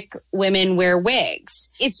Hasidic women wear wigs.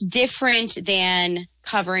 It's different than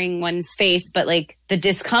covering one's face, but like the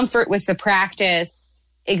discomfort with the practice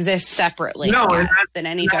exists separately than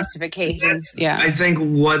any justifications. Yeah. I think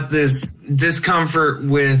what this discomfort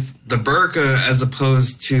with the burqa as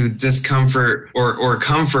opposed to discomfort or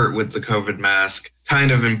comfort with the COVID mask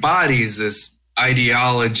kind of embodies this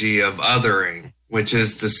ideology of othering, which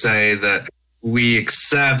is to say that we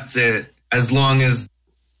accept it as long as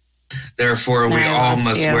therefore we all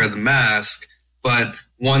must wear the mask. But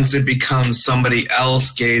once it becomes somebody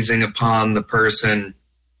else gazing upon the person,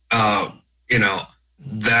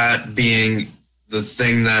 that being the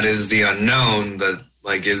thing that is the unknown, that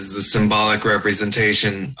like is the symbolic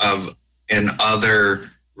representation of an other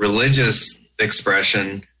religious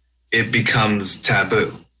expression, it becomes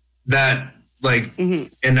taboo. That like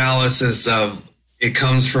analysis of it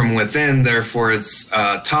comes from within, therefore it's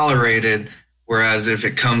tolerated, whereas if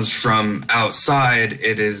it comes from outside,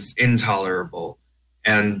 it is intolerable.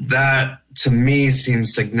 And that, to me,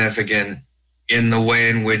 seems significant in the way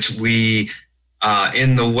in which we,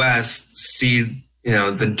 in the West, see,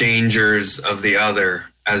 the dangers of the other,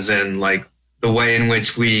 as in, like, the way in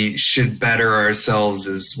which we should better ourselves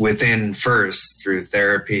is within first, through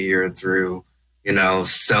therapy or through,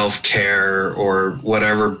 self-care or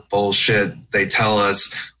whatever bullshit they tell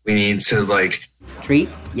us we need to, like, treat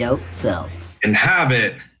yourself,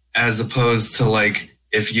 inhabit, as opposed to, like,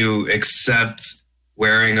 if you accept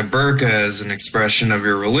wearing a burqa as an expression of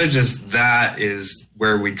your religious, that is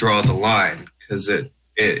where we draw the line, because it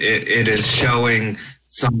is showing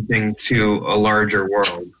something to a larger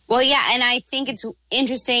world. Well, yeah, and I think it's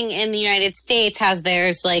interesting in the United States how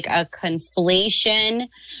there's like a conflation.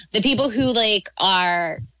 The people who like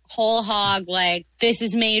are whole hog, like, this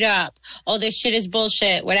is made up, oh, this shit is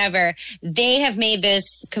bullshit, whatever. They have made this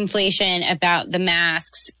conflation about the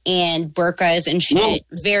masks and burqas and shit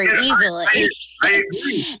very easily. I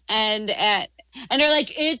agree. And they're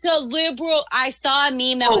like, it's a liberal. I saw a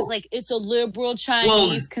meme that was like, it's a liberal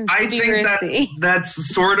Chinese conspiracy. I think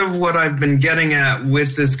that's sort of what I've been getting at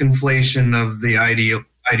with this conflation of the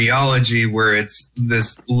ideology, where it's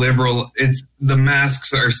this liberal. It's the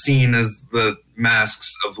masks are seen as the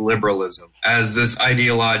masks of liberalism, as this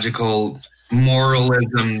ideological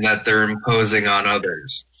moralism that they're imposing on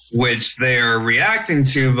others, which they are reacting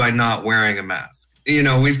to by not wearing a mask.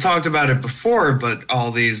 We've talked about it before, but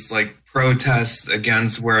all these like protests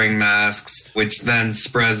against wearing masks, which then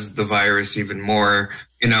spreads the virus even more,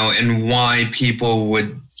 and why people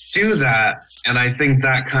would do that. And I think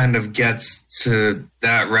that kind of gets to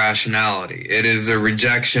that rationality. It is a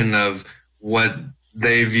rejection of what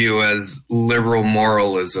they view as liberal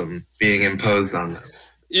moralism being imposed on them.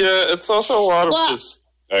 Yeah, it's also a lot of just...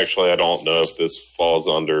 Actually, I don't know if this falls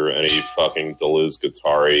under any fucking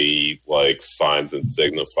Deleuze-Guattari, like, signs and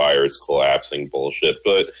signifiers collapsing bullshit,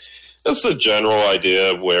 but it's the general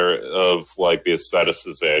idea of like, the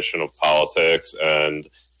aestheticization of politics, and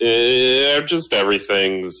just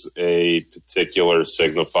everything's a particular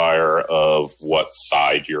signifier of what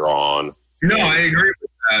side you're on. No, I agree with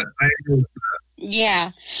that.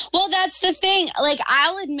 Yeah. Well, that's the thing. Like,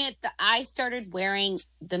 I'll admit that I started wearing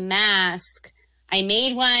the mask. I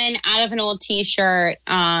made one out of an old t-shirt,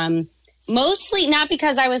 mostly not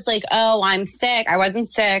because I was like, oh, I'm sick. I wasn't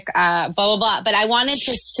sick, blah, blah, blah. But I wanted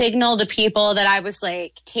to signal to people that I was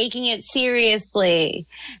like taking it seriously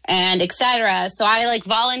and etc. So I like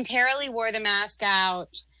voluntarily wore the mask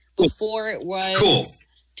out before it was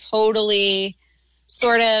totally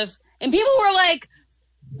sort of, and people were like,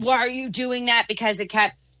 why are you doing that? Because it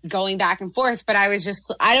kept going back and forth, but I was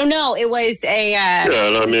just, I don't know. It was a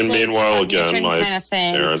meanwhile, again, my kind of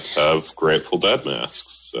thing. Parents have Grateful Dead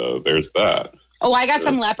masks, so there's that. Oh, I got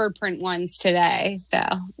some leopard print ones today, so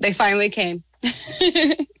they finally came.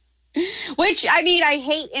 Which, I mean, I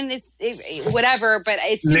hate in this, whatever, but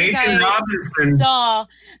as soon as I saw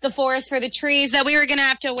the forest for the trees that we were going to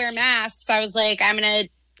have to wear masks, I was like, I'm going to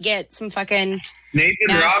get some fucking...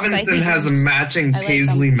 Nathan Robinson has a matching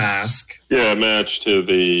paisley mask. Yeah, matched to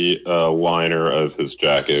the liner of his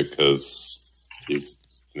jacket, because he's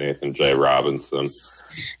Nathan J. Robinson.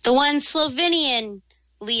 The one Slovenian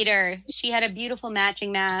leader, she had a beautiful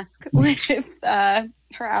matching mask with her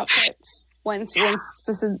outfits once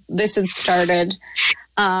this had started.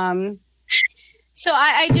 So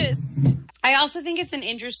I also think it's an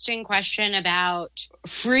interesting question about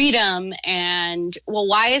freedom and, well,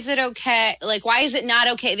 why is it okay? Like, why is it not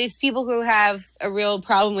okay? These people who have a real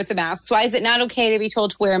problem with the masks, why is it not okay to be told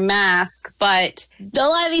to wear a mask? But a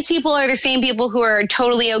lot of these people are the same people who are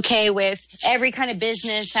totally okay with every kind of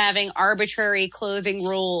business having arbitrary clothing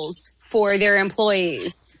rules for their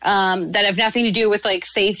employees that have nothing to do with like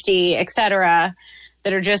safety, etc.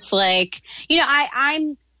 That are just like,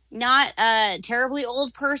 I'm not a terribly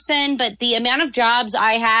old person, but the amount of jobs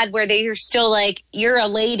I had where they are still like, you're a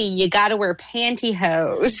lady, you got to wear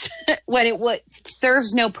pantyhose when it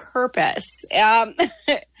serves no purpose.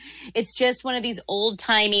 It's just one of these old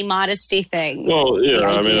timey modesty things. Well, yeah, the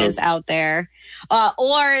idea is out there.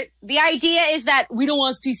 Or the idea is that we don't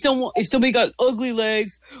want to see someone, if somebody got ugly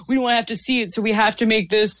legs, we don't want to have to see it. So we have to make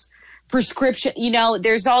this prescription.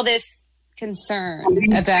 There's all this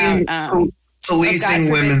concern about,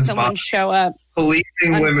 policing women's bodies. Show up. Policing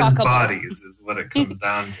women's bodies is what it comes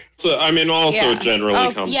down to. So, I mean, also it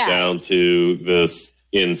generally comes down to this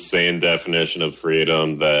insane definition of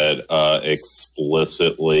freedom that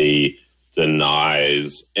explicitly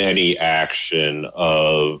denies any action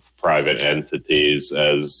of private entities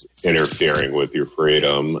as interfering with your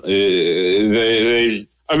freedom.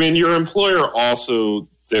 I mean, your employer also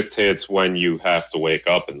dictates when you have to wake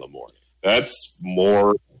up in the morning. That's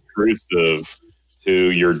more intrusive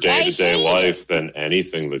to your day-to-day life than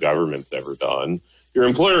anything the government's ever done. Your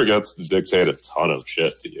employer gets to dictate a ton of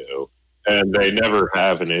shit to you, and they never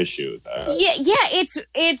have an issue with that.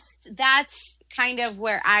 Yeah, that's kind of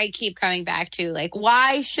where I keep coming back to, like,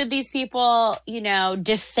 why should these people,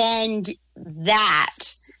 defend that?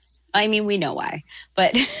 I mean, we know why,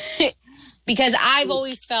 but because I've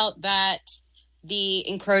always felt that the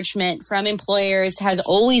encroachment from employers has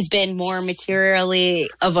always been more materially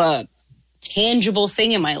of a tangible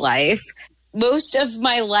thing in my life. Most of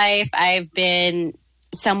my life, I've been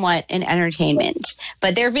somewhat in entertainment,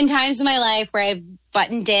 but there have been times in my life where I've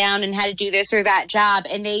buttoned down and had to do this or that job,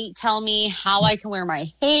 and they tell me how I can wear my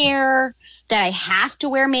hair, that I have to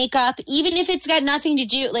wear makeup, even if it's got nothing to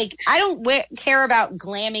do, like, I don't care about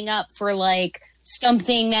glamming up for, like,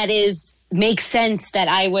 something that makes sense that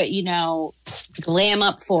I would, glam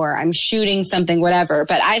up for. I'm shooting something, whatever.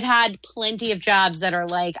 But I've had plenty of jobs that are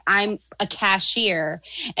like, I'm a cashier,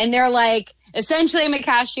 and they're like, essentially I'm a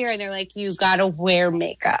cashier, and they're like, you gotta wear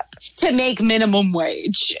makeup to make minimum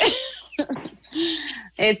wage.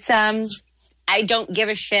 It's I don't give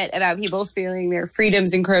a shit about people feeling their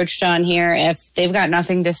freedoms encroached on here if they've got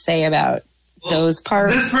nothing to say about those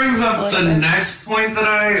parts. This brings up the next point that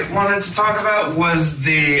I wanted to talk about was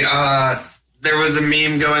there was a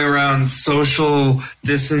meme going around, social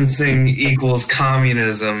distancing equals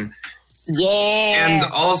communism. Yeah. And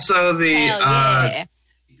also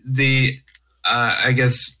I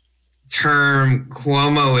guess term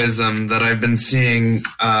Cuomoism that I've been seeing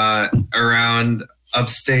around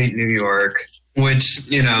upstate New York, which,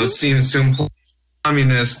 seems to imply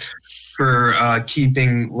communist for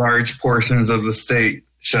keeping large portions of the state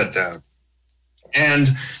shut down. And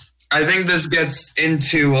I think this gets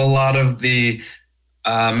into a lot of the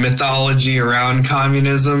mythology around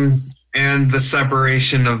communism and the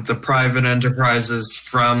separation of the private enterprises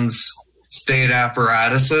from state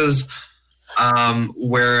apparatuses,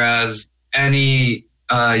 whereas any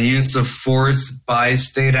use of force by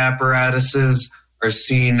state apparatuses are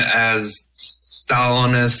seen as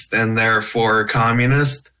Stalinist and therefore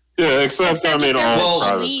communist. Yeah, except all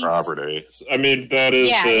private property. I mean, that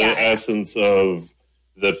is essence of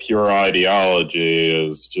the pure ideology,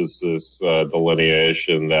 is just this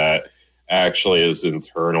delineation that actually is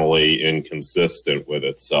internally inconsistent with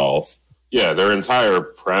itself. Yeah, their entire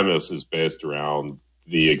premise is based around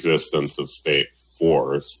the existence of state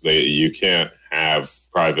force. You can't have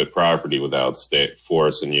private property without state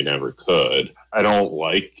force, and you never could. I don't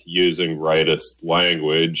like using rightist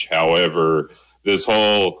language. However, this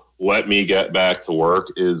whole let me get back to work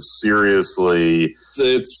is seriously,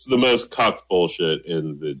 it's the most cucked bullshit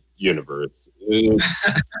in the universe. It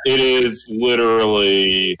is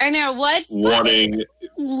literally, I know, what wanting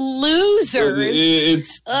losers.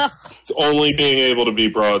 It's only being able to be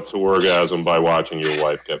brought to orgasm by watching your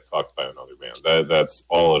wife get fucked by another man. That's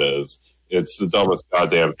all it is. It's the dumbest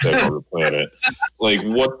goddamn thing on the planet. Like,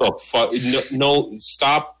 what the fuck? No,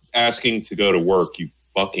 stop asking to go to work, you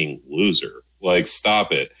fucking loser. Like,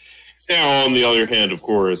 stop it. Now, on the other hand, of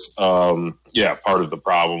course, part of the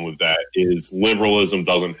problem with that is liberalism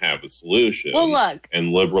doesn't have a solution. Well, look.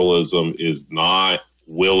 And liberalism is not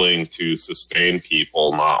willing to sustain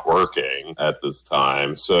people not working at this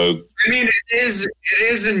time. So, I mean, it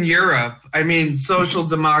is in Europe. I mean, social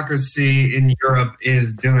democracy in Europe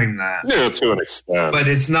is doing that. Yeah, to an extent. But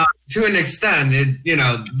it's not to an extent.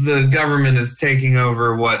 The government is taking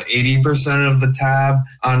over 80% of the tab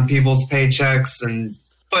on people's paychecks,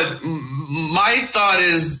 but my thought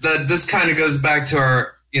is that this kind of goes back to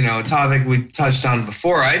our, topic we touched on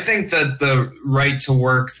before. I think that the right to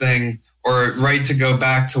work thing, or right to go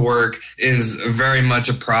back to work, is very much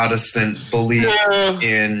a Protestant belief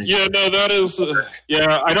in... Yeah, no, that is...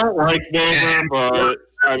 I don't like that, but...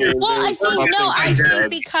 I mean, I think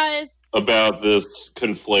because... about this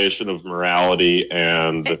conflation of morality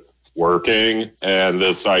and working, and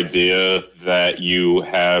this idea that you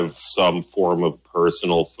have some form of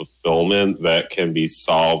personal fulfillment that can be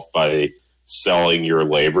solved by selling your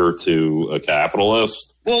labor to a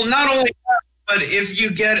capitalist. Well, not only that, but if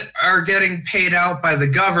you are getting paid out by the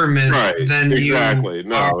government, then exactly.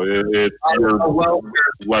 You're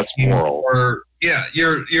less moral.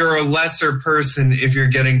 You're a lesser person if you're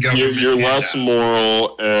getting government. You're less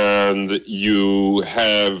moral, and you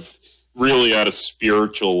have really, at a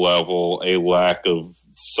spiritual level, a lack of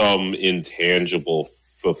some intangible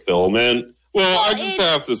fulfillment. Well, I just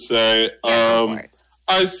have to say,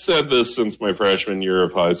 I've said this since my freshman year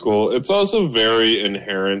of high school. It's also very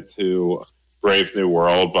inherent to Brave New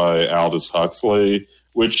World by Aldous Huxley,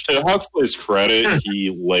 which, to Huxley's credit, he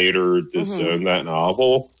later disowned that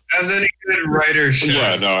novel. As any good writer should.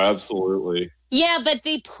 Yeah, no, absolutely. Yeah, but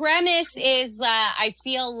the premise is, I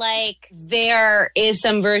feel like there is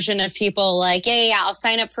some version of people like, yeah, I'll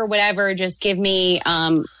sign up for whatever. Just give me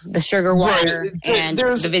the sugar water and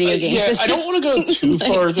the video game system. I don't want to go too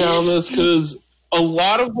far down this because a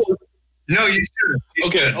lot of those, no, you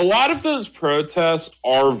should. A lot of those protests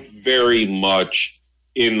are very much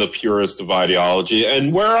in the purest of ideology,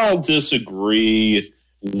 and where I'll disagree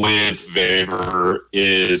with Weber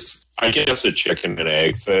is, I guess, a chicken and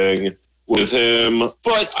egg thing with him.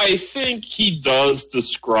 But I think he does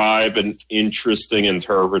describe an interesting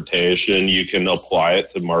interpretation. You can apply it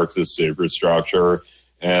to Marxist superstructure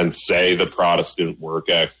and say the Protestant work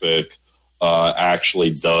ethic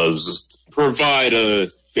actually does provide a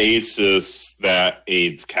basis that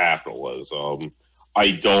aids capitalism.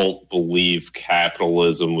 I don't believe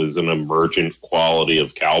capitalism was an emergent quality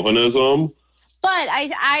of Calvinism. But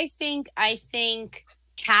I think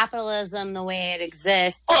capitalism, the way it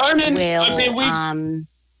exists,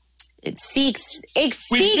 it seeks to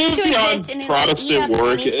exist in Protestant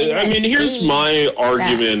work. I mean, here's my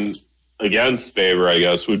argument against Weber, I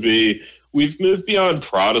guess, would be we've moved beyond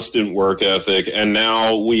Protestant work ethic, and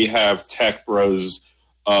now we have tech bros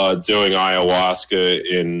doing ayahuasca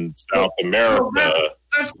in South America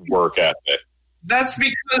work ethic.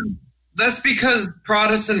 That's because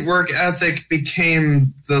Protestant work ethic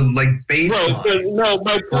became the baseline. Right, no,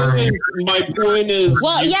 my point is.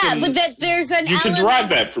 Well, yeah, but there's an. You can derive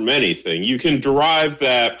that from anything. You can derive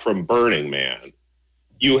that from Burning Man.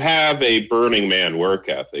 You have a Burning Man work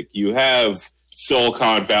ethic. You have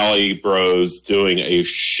Silicon Valley bros doing a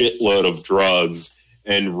shitload of drugs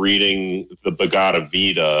and reading the Bhagavad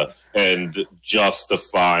Gita and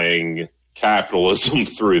justifying capitalism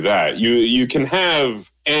through that. You can have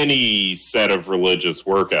any set of religious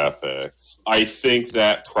work ethics. I think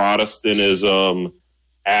that Protestantism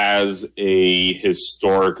as a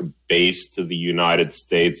historic base to the United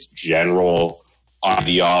States general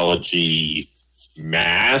ideology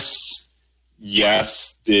mass, yes,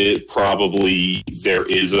 probably there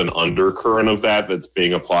is an undercurrent of that's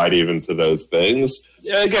being applied even to those things.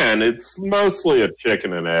 Again, it's mostly a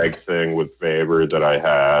chicken and egg thing with Weber that I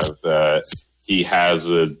have, that he has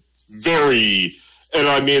a very, and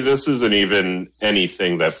I mean, this isn't even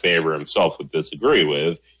anything that Weber himself would disagree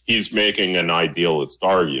with. He's making an idealist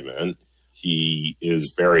argument. He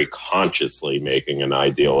is very consciously making an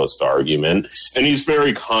idealist argument, and he's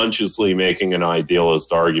very consciously making an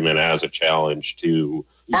idealist argument as a challenge to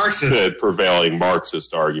the prevailing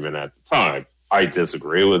Marxist argument at the time. I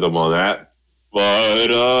disagree with him on that, but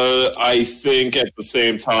I think at the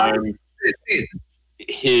same time,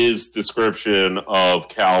 his description of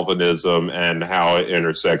Calvinism and how it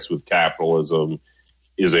intersects with capitalism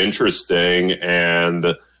is interesting and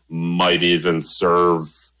might even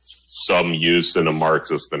serve some use in a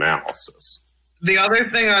Marxist analysis. The other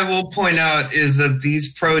thing I will point out is that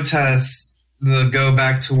these protests, the go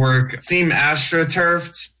back to work, seem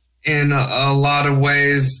astroturfed in a lot of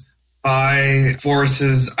ways by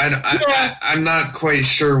forces. I'm not quite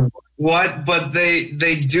sure what, but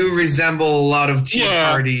they do resemble a lot of Tea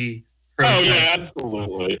Party protests. Oh, yeah,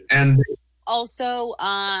 absolutely. And also,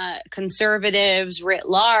 conservatives writ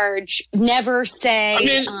large never say, I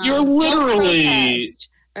mean, you're literally...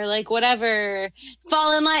 or whatever,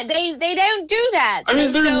 fall in line. They don't do that. I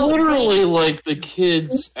mean, they're literally like the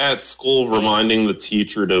kids at school reminding the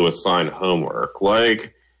teacher to assign homework.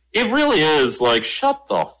 It really is shut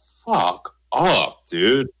the fuck up,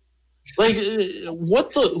 dude.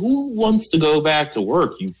 Who wants to go back to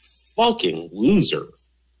work, you fucking loser?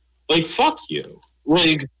 Fuck you.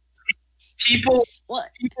 People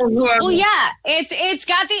who have... Well, yeah, it's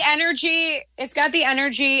got the energy. It's got the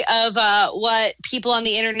energy of what people on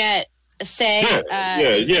the internet say.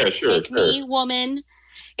 Sure. Pick me, woman.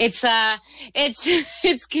 It's got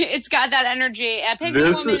that energy. A pick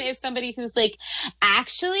me woman is somebody who's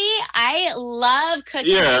actually, I love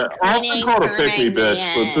cooking. Yeah, and often called a pick me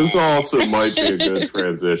bitch, but this also might be a good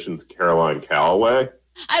transition to Caroline Calloway.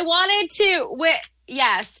 I wanted to.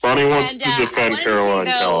 Yes. Bonnie wants to defend Caroline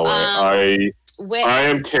Calloway. I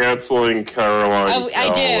am canceling Caroline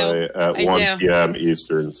Calloway at 1 p.m.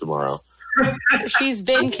 Eastern tomorrow. She's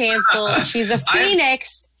been canceled. She's a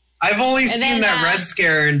phoenix. I've only seen that Red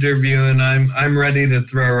Scare interview, and I'm ready to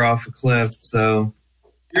throw her off a cliff. So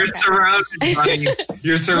You're surrounded, buddy.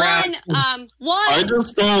 You're surrounded. One. I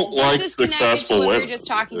just don't like this is connected successful to what we women. were just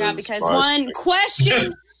talking about because fine. one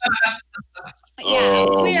question. Yeah,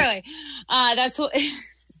 clearly, that's what.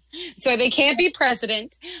 So they can't be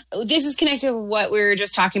president. This is connected to what we were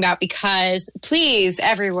just talking about because please,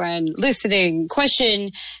 everyone listening,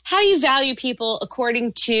 question how you value people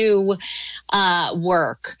according to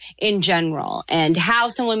work in general and how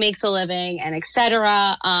someone makes a living and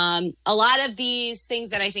etc. A lot of these things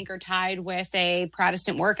that I think are tied with a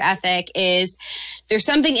Protestant work ethic is there's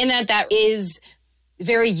something in that is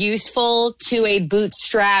very useful to a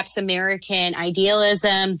bootstraps American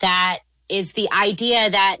idealism that is the idea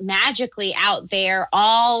that magically out there,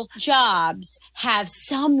 all jobs have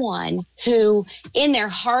someone who, in their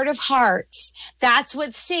heart of hearts, that's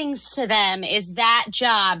what sings to them is that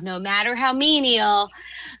job, no matter how menial,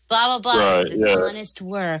 blah, blah, blah. Right, it's honest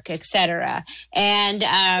work, etc.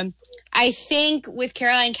 And I think with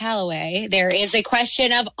Caroline Calloway, there is a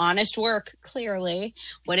question of honest work, clearly.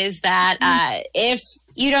 What is that? If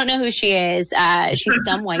you don't know who she is, she's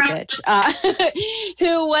some white bitch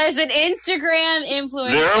who was an Instagram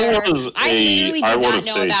influencer. There was I literally did not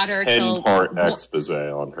know about her till 10-part expose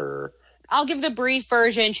on her. I'll give the brief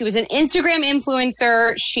version. She was an Instagram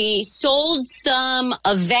influencer. She sold some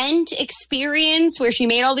event experience where she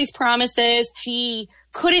made all these promises. She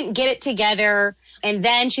couldn't get it together. And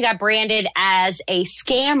then she got branded as a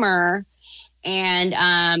scammer.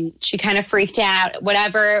 And she kind of freaked out,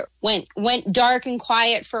 whatever, went dark and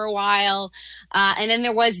quiet for a while. And then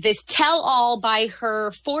there was this tell-all by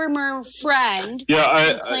her former friend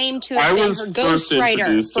who claimed to have been her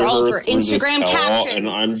ghostwriter for all of her Instagram captions. And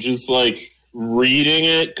I'm just like reading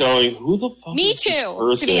it going, who the fuck is this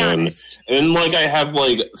person? To be honest. And like I have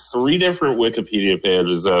like 3 different Wikipedia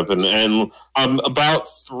pages open and I'm about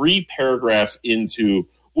 3 paragraphs into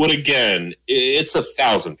what, again, it's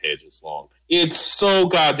 1,000 pages long. It's so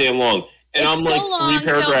goddamn long. And I'm like so 3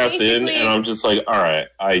 paragraphs in and I'm just like, all right,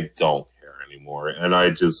 I don't care anymore. And I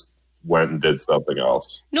just went and did something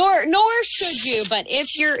else. Nor should you, but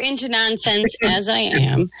if you're into nonsense, as I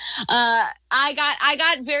am, I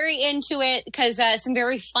got very into it because some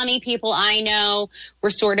very funny people I know were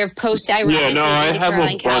sort of post-ironically into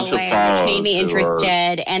Caroline Calloway, which made me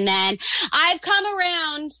interested. And then I've come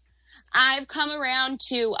around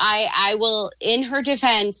to I will, in her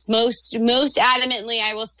defense, most adamantly,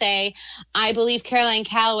 I will say I believe Caroline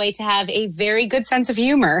Calloway to have a very good sense of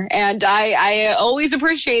humor, and I always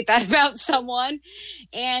appreciate that about someone.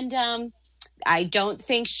 And I don't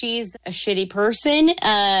think she's a shitty person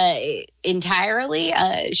entirely.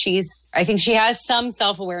 I think she has some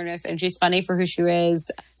self-awareness, and she's funny for who she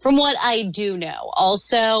is, from what I do know.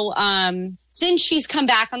 Also, since she's come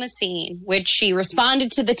back on the scene, which she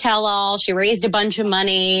responded to the tell-all, she raised a bunch of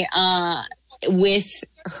money with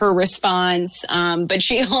her response, but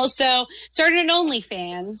she also started an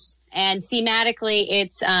OnlyFans, and thematically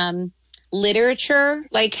it's literature,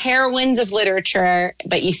 like heroines of literature,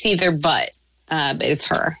 but you see their butt. But it's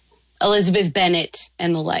her, Elizabeth Bennet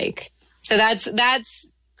and the like. So that's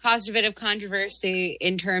caused a bit of controversy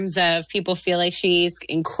in terms of people feel like she's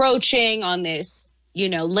encroaching on this,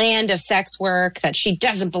 land of sex work, that she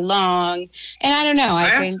doesn't belong. And I don't know. I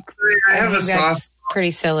think that's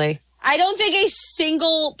pretty silly. I don't think a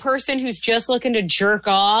single person who's just looking to jerk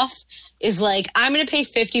off is like, I'm going to pay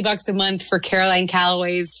 $50 a month for Caroline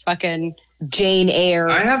Calloway's fucking Jane Eyre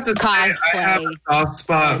cosplay. I have a soft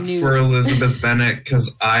spot for Elizabeth Bennet because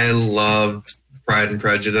I loved Pride and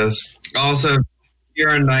Prejudice. Also,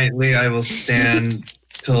 Keira Knightley, I will stand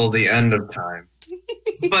till the end of time.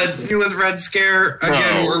 But with Red Scare,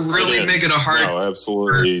 again, we're really making a hard. No,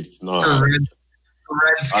 absolutely not. For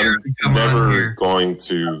Red Scare to come on never here. going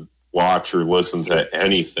to watch or listen to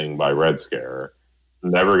anything by Red Scare.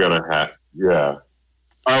 Never gonna have. Yeah.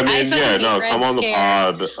 I mean, come on the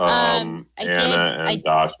pod, Anna and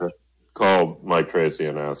Dasha. Call Mike Tracy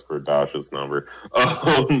and ask for Dasha's number.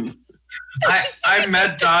 I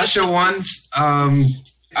met Dasha once.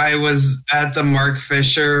 I was at the Mark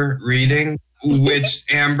Fisher reading, which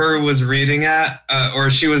Amber was reading at,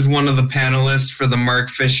 or she was one of the panelists for the Mark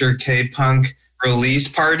Fisher K-Punk release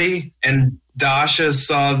party. And Dasha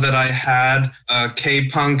saw that I had a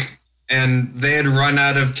K-Punk, and they had run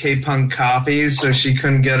out of K-Punk copies, so she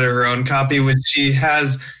couldn't get her own copy, which she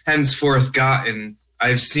has henceforth gotten.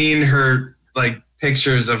 I've seen her,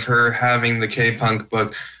 pictures of her having the K-Punk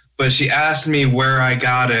book, but she asked me where I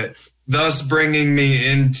got it, thus bringing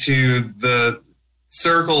me into the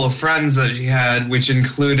circle of friends that she had, which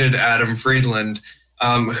included Adam Friedland.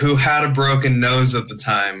 who had a broken nose at the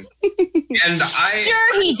time. And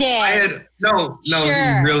Sure he did. No,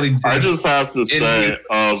 Sure. he really did. I just have to say,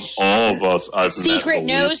 of all of us, I've Secret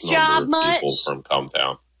met the nose least job number of much? people from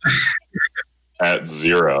Cumtown. At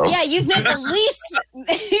 0. Yeah, you've met the least.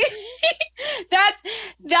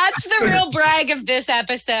 That's the real brag of this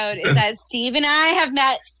episode is that Steve and I have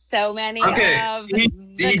met so many. Okay, of he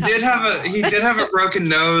did have a broken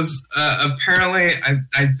nose. Apparently,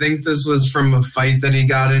 I think this was from a fight that he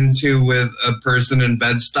got into with a person in Who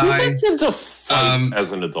Bed-Stuy. gets into fights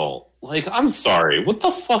as an adult? Like, I'm sorry, what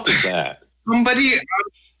the fuck is that? Somebody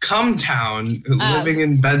Cumtown living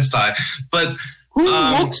in Bed-Stuy, but. Who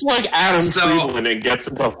looks like Adam Friedland and gets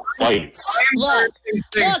into fights? Look,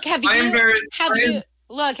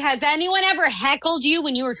 has anyone ever heckled you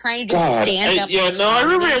when you were trying to do stand up? Yeah, no, I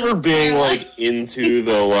remember being like into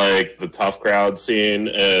the tough crowd scene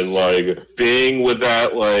and like being with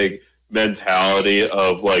that like mentality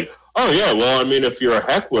of like, oh yeah, well, I mean, if you're a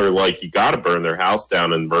heckler, like you got to burn their house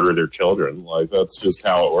down and murder their children. Like that's just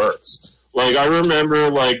how it works. Like, I remember,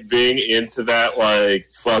 like, being into that, like,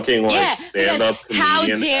 fucking, like, stand-up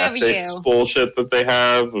comedian ethics bullshit that they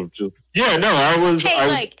have of just... Yeah, no, I was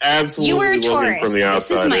absolutely looking from the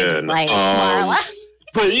outside in.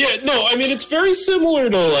 But, yeah, no, I mean, it's very similar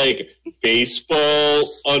to, like, baseball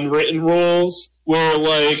unwritten rules, where,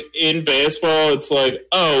 like, in baseball, it's like,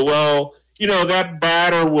 oh, well... You know, that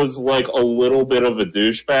batter was like a little bit of a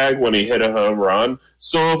douchebag when he hit a home run.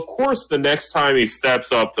 So, of course, the next time he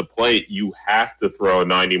steps up to plate, you have to throw a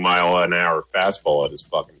 90-mile-an-hour fastball at his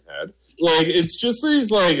fucking head. Like, it's just these,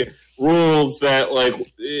 like, rules that, like,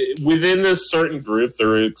 within this certain group,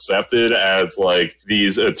 they're accepted as, like,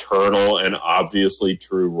 these eternal and obviously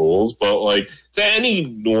true rules. But, like, to any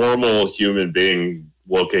normal human being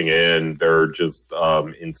looking in, they're just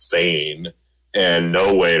insane. And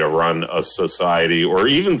no way to run a society or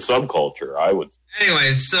even subculture, I would say.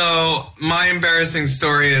 Anyway, so my embarrassing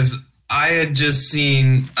story is I had just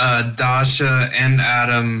seen Dasha and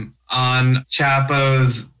Adam on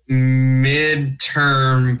Chapo's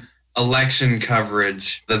midterm election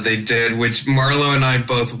coverage that they did, which Marlo and I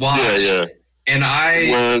both watched. Yeah. And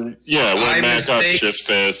when Matt got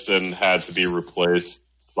shit-faced and had to be replaced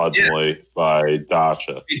suddenly by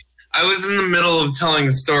Dasha. I was in the middle of telling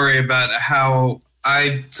a story about how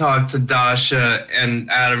I talked to Dasha and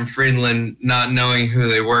Adam Friedland not knowing who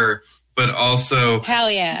they were, but also... Hell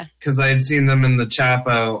yeah. Because I had seen them in the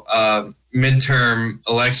Chapo midterm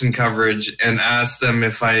election coverage and asked them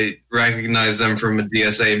if I recognized them from a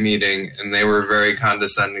DSA meeting, and they were very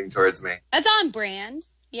condescending towards me. That's on brand.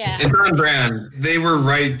 Yeah. It's on brand. They were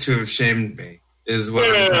right to have shamed me. Is what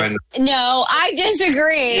I'm trying to... No, I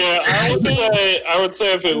disagree. Yeah, I would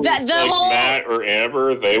say if it was Matt or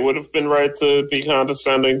Amber, they would have been right to be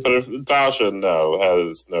condescending. But if Dasha,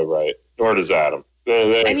 has no right. Nor does Adam.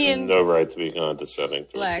 They have no right to be condescending.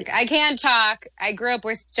 Look, I can't talk. I grew up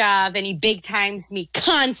with Stav, and he big times me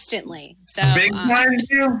constantly. So big times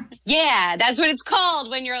you? Yeah, that's what it's called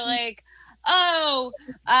when you're like,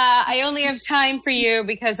 I only have time for you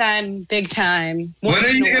because I'm big time. When are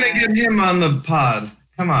you going to get him on the pod?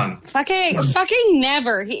 Come on. Fucking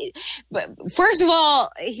never. First of all,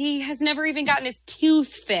 he has never even gotten his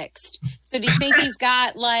tooth fixed. So do you think he's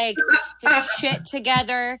got, like, his shit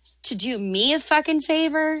together to do me a fucking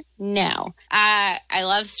favor? No. I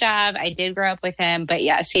love Stav. I did grow up with him. But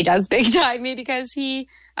yes, he does big time me because he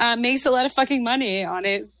makes a lot of fucking money on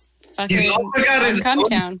his fucking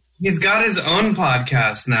Cumtown. He's got his own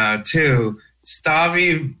podcast now, too.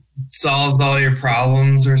 Stavi solves all your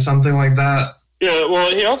problems or something like that. Yeah,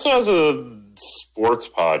 well, he also has a sports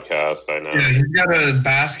podcast, I know. Yeah, he's got a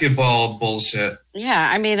basketball bullshit. Yeah,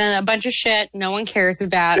 I mean, a bunch of shit no one cares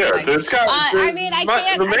about. Yeah, like,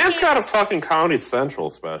 the man's got a fucking Comedy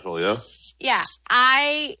Central special, yeah? Yeah,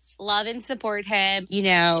 I love and support him,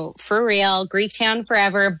 for real, Greektown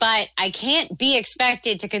forever, but I can't be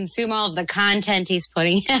expected to consume all of the content he's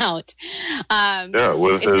putting out.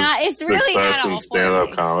 It's really not all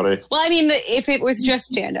stand-up comedy. Well, I mean, if it was just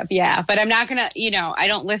stand-up, yeah, but I'm not going to, I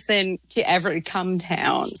don't listen to every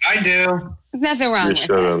Cumtown. I do. There's nothing wrong with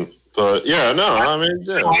it. But yeah, no, I mean,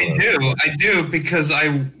 yeah. I do because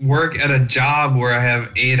I work at a job where I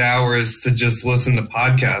have 8 hours to just listen to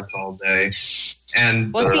podcasts all day.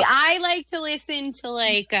 And see, I like to listen to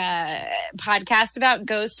podcasts about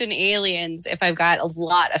ghosts and aliens if I've got a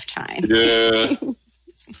lot of time. Yeah.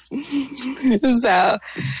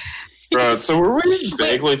 So were we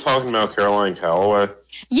vaguely talking about Caroline Calloway?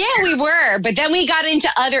 Yeah, we were, but then we got into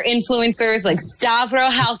other influencers like Stavro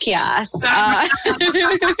Halkias.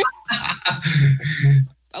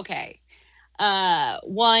 Okay.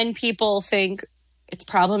 One, people think it's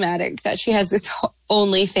problematic that she has this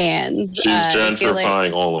OnlyFans. She's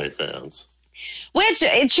gentrifying OnlyFans. Which,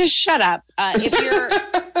 just shut up. If you're,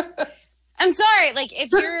 I'm sorry, like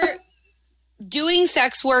if you're doing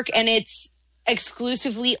sex work and it's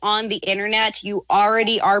exclusively on the internet, you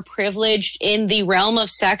already are privileged in the realm of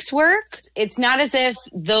sex work. It's not as if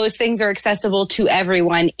those things are accessible to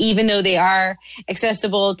everyone, even though they are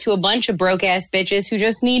accessible to a bunch of broke ass bitches who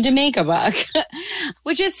just need to make a buck,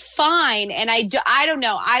 which is fine. And I don't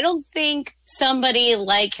know. I don't think somebody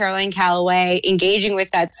like Caroline Calloway engaging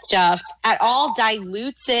with that stuff at all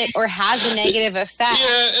dilutes it or has a negative effect.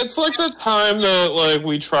 Yeah, it's like the time that like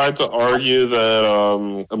we tried to argue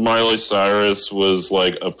that Miley Cyrus was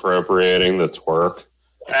like appropriating the twerk.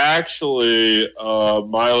 Actually,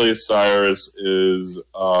 Miley Cyrus is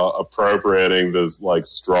appropriating this like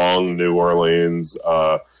strong New Orleans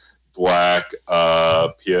black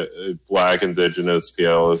indigenous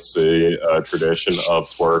PLC tradition of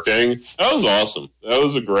twerking. That was awesome. That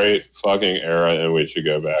was a great fucking era, and we should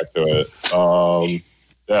go back to it.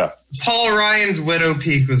 Yeah. Paul Ryan's Widow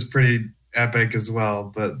Peak was pretty epic as well,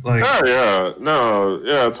 but like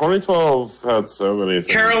 2012 had so many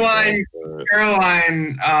things.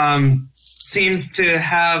 Caroline seems to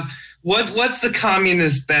have what's the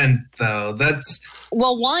communist bent though?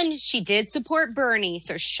 Well, one, she did support Bernie,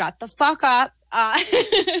 so shut the fuck up.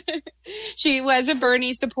 She was a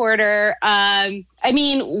Bernie supporter. I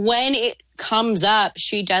mean, when it comes up,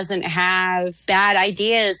 she doesn't have bad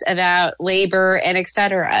ideas about labor and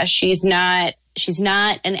etc. She's not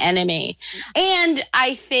an enemy. And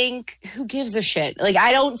I think, who gives a shit? Like,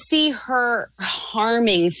 I don't see her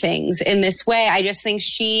harming things in this way. I just think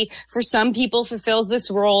she, for some people, fulfills this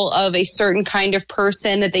role of a certain kind of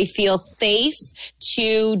person that they feel safe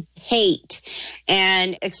to hate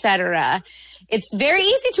and etc. It's very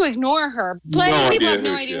easy to ignore her. Plenty of people have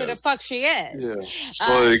no idea who the fuck she is. Yeah.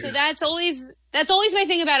 So that's always my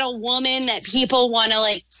thing about a woman that people want to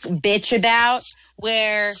like bitch about,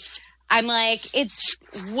 where I'm like, it's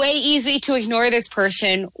way easy to ignore this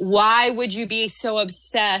person. Why would you be so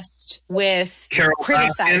obsessed with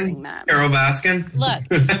criticizing them? Carol Baskin? Look,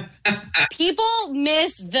 people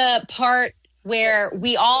miss the part where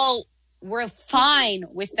we all were fine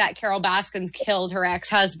with that Carol Baskins killed her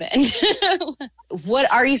ex-husband.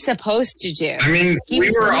 What are you supposed to do? I mean, he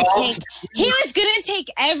was going to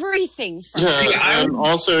take everything from her. And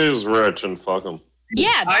also he was rich and fuck him.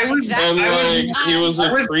 Yeah, exactly. And he was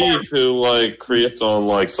a creep who like creeps on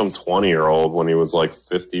like some 20-year-old when he was like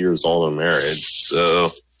 50 years old and married.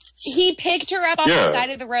 So he picked her up off the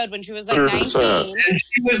side of the road when she was like 19. And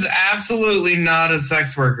she was absolutely not a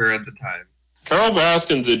sex worker at the time. Carol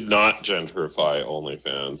Baskin did not gentrify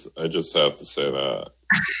OnlyFans. I just have to say that.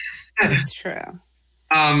 That's true.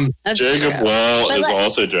 Jacob Wall is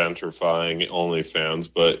also gentrifying OnlyFans,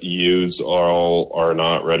 but yous are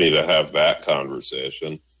not ready to have that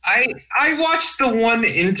conversation. I watched the one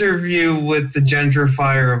interview with the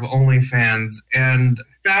gentrifier of OnlyFans and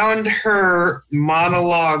found her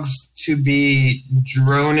monologues to be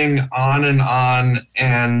droning on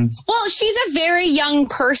and well, she's a very young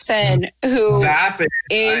person who vapid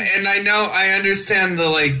and I understand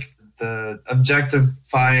the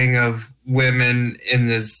objectifying of women in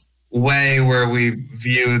this way where we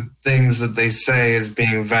view things that they say as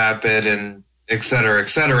being vapid and et cetera,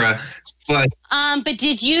 but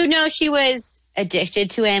did you know she was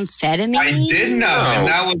addicted to amphetamine? I did know, and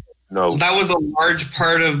that was a large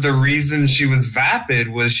part of the reason she was vapid,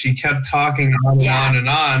 was she kept talking on and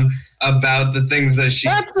on about the things that she...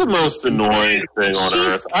 That's the most annoying thing on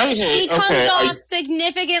earth. She comes off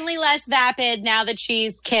significantly less vapid now that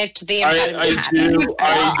she's kicked the amphetamine.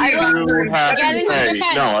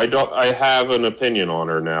 I have an opinion on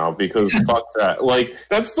her now, because fuck that. Like,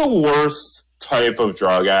 that's the worst type of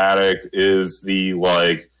drug addict, is the,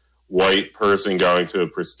 like, white person going to a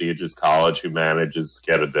prestigious college who manages to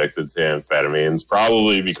get addicted to amphetamines,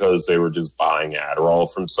 probably because they were just buying Adderall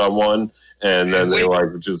from someone, and then they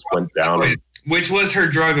just went down. Which was her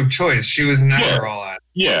drug of choice. She was an Adderall addict.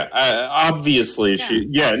 Yeah, obviously she.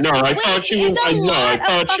 Yeah, no, I thought she was. I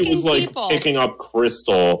thought she was like picking up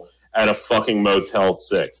crystal at a fucking Motel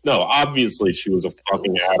 6. No, obviously she was a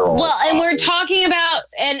fucking Adderall. Well, and we're talking about,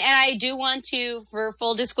 and I do want to, for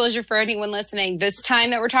full disclosure for anyone listening, this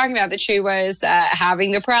time that we're talking about that she was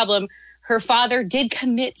having the problem, her father did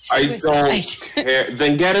commit suicide. I don't care.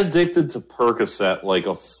 Then get addicted to Percocet like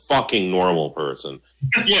a fucking normal person.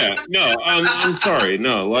 Yeah, no, I'm sorry.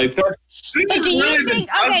 No, like that. But do you think,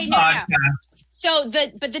 okay, no.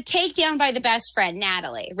 But the takedown by the best friend,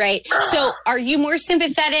 Natalie, right? So are you more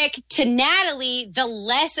sympathetic to Natalie, the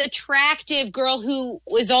less attractive girl who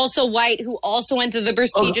was also white, who also went to the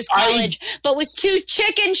prestigious college, but was too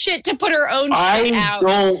chicken shit to put her own shit out?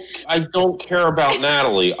 I don't care about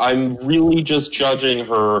Natalie. I'm really just judging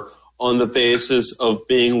her on the basis of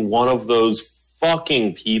being one of those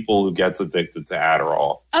fucking people who gets addicted to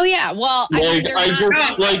Adderall. Oh yeah, well, you're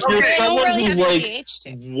someone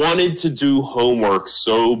who wanted to do homework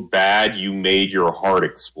so bad you made your heart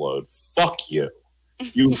explode. Fuck you.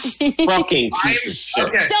 You fucking piece of shit.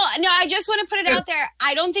 Okay. So, no, I just want to put it out there.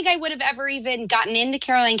 I don't think I would have ever even gotten into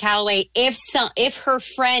Caroline Calloway if her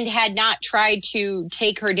friend had not tried to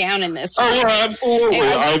take her down in this way. Oh, yeah, absolutely.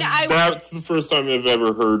 That's the first time I've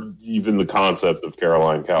ever heard even the concept of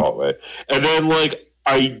Caroline Calloway. And then,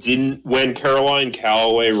 when Caroline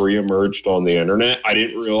Calloway reemerged on the internet, I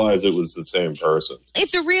didn't realize it was the same person.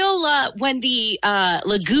 It's a real, when the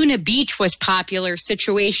Laguna Beach was popular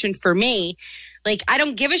situation for me. Like, I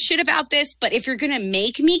don't give a shit about this, but if you're going to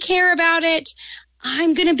make me care about it,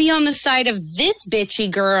 I'm going to be on the side of this bitchy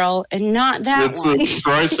girl and not that one. It's a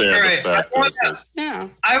Streisand effect.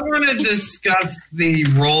 I want to discuss the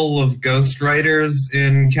role of ghostwriters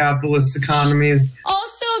in capitalist economies.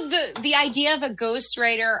 Also, the idea of a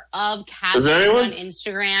ghostwriter of capitalism on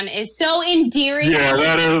Instagram is so endearing. Yeah,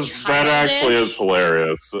 that actually is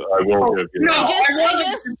hilarious. I won't give you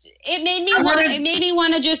that. It made me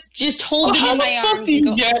want to just hold him in my arms. How the fuck do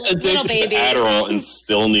you get addicted to Adderall and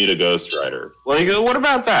still need a ghostwriter? Like, what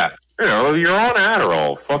about that? You know, you're on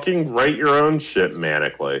Adderall. Fucking write your own shit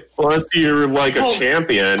manically. Unless you're like a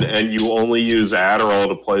champion and you only use Adderall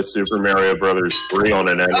to play Super Mario Brothers 3 on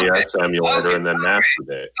an NES emulator and then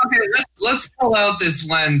masturbate. Okay, let's pull out this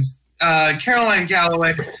lens. Caroline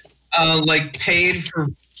Calloway, paid for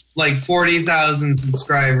 40,000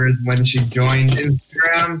 subscribers when she joined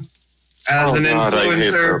Instagram as an influencer. I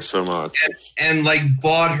hate her so much. And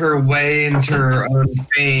bought her way into her own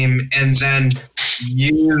fame and then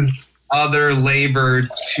used other labor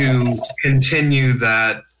to continue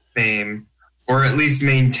that fame, or at least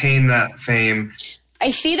maintain that fame. I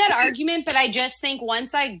see that argument, but I just think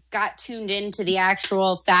once I got tuned into the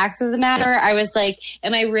actual facts of the matter, I was like,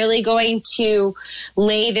 am I really going to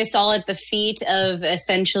lay this all at the feet of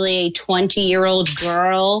essentially a 20-year-old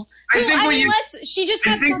girl? She just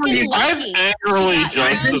got fucking lucky. I've angrily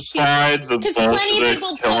justified the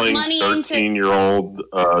Bolsheviks killing 13-year-old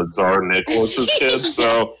Tsar Nicholas's kids,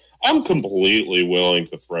 so I'm completely willing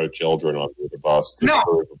to throw children under the bus to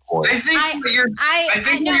prove a point. I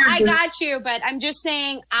got you, but I'm just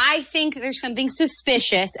saying I think there's something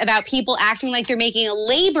suspicious about people acting like they're making a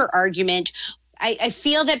labor argument. I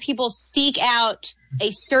feel that people seek out a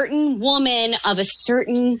certain woman of a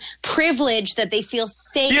certain privilege that they feel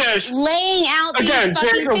safe laying out these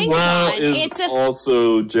fucking things on. It's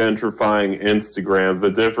also gentrifying Instagram.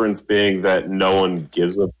 The difference being that no one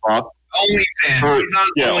gives a fuck. OnlyFans.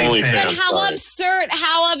 But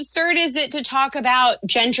how absurd is it to talk about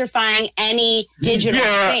gentrifying any digital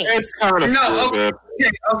space? It's kind of stupid.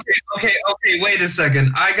 Okay, wait a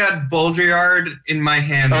second. I got Baudrillard in my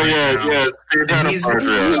hand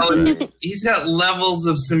he's got levels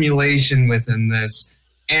of simulation within this.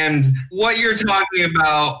 And what you're talking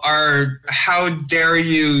about are, how dare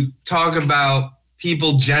you talk about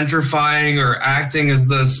people gentrifying or acting as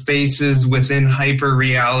the spaces within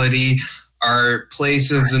hyper-reality are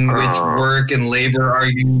places in which work and labor are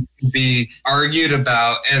to be argued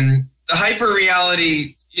about. And the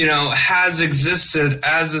hyper-reality, has existed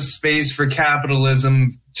as a space for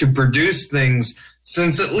capitalism to produce things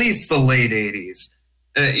since at least the late 80s.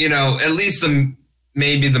 At least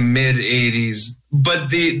maybe the mid 80s. But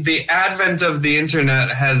the advent of the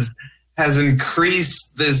internet has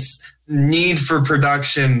increased this need for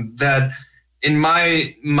production that, in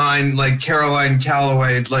my mind, Caroline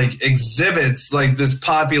Calloway exhibits this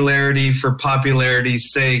popularity for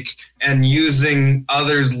popularity's sake and using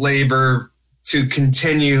others' labor to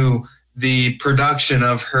continue the production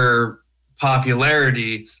of her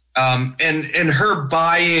popularity, and her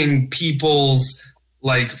buying people's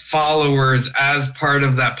followers as part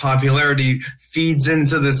of that popularity feeds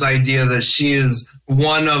into this idea that she is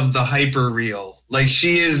one of the hyper-real.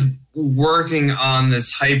 She is working on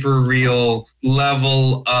this hyper-real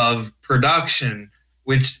level of production,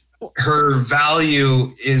 which her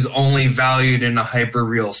value is only valued in a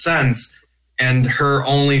hyper-real sense. And her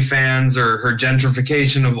OnlyFans, or her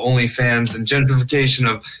gentrification of OnlyFans and gentrification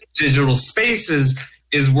of digital spaces,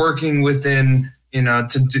 is working within,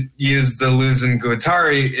 to use the Luz and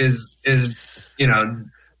Guattari, is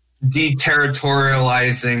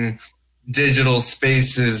deterritorializing digital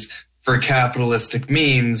spaces for capitalistic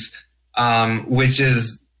means, which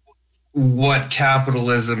is what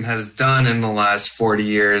capitalism has done in the last 40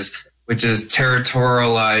 years, which is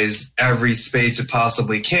territorialize every space it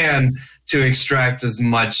possibly can to extract as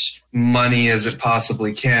much money as it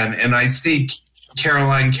possibly can. And I see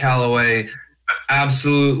Caroline Calloway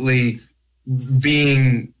absolutely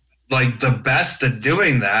being like the best at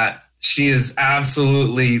doing that. She is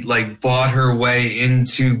absolutely like bought her way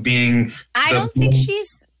into being. I don't think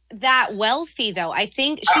she's that wealthy though. I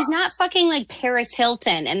think she's not fucking like Paris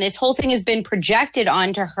Hilton, and this whole thing has been projected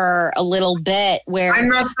onto her a little bit. Where I'm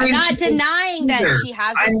not denying that she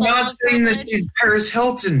has. I'm not saying that she's Paris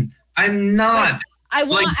Hilton. I'm not. No. I'm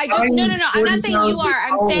not saying you are.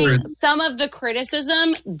 I'm saying some of the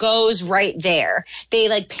criticism goes right there. They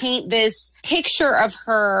like paint this picture of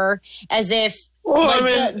her as if the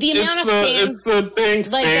amount of fans, it's the thing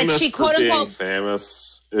like that she quote unquote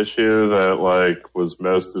famous issue that like was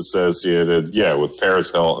most associated, with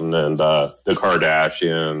Paris Hilton and the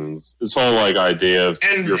Kardashians. This whole like idea of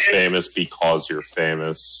you're famous because you're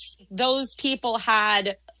famous. Those people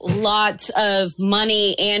had lots of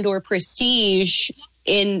money and or prestige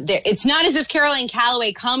in there. It's not as if Caroline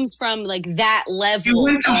Calloway comes from like that level. She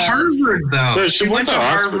went to Harvard though. No, she went to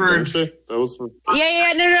Harvard. That was no.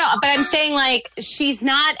 But I'm saying like she's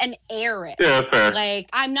not an heiress. Yeah, fair. Like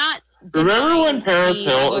I'm not. Remember when Paris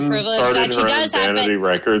Hilton started her own vanity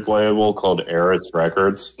record label called Eris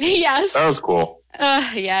Records? Yes, that was cool.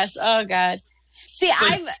 Yes. Oh God. See,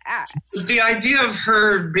 the idea of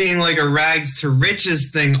her being like a rags to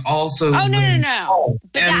riches thing also. Oh no!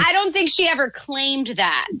 But I don't think she ever claimed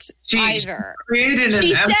that either.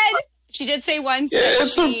 She did say once that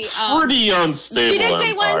it's a pretty unstable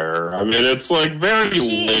empire. I mean, it's like very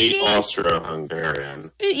late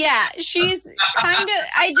Austro-Hungarian. Yeah, she's kind of.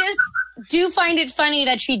 I just do find it funny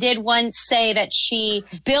that she did once say that she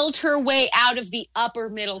built her way out of the upper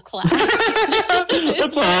middle class.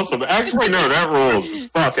 That's awesome. Actually, no, that rules.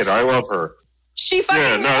 Fuck it, I love her. She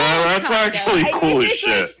fucking that's actually cool as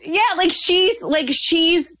shit.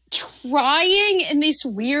 She's trying in this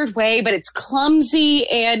weird way, but it's clumsy,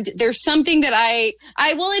 and there's something that I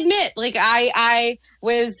will admit, like I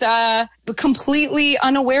was completely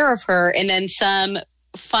unaware of her, and then some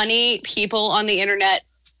funny people on the internet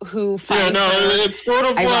who find it's sort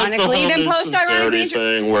of ironically like then post ironically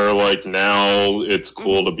thing where like now it's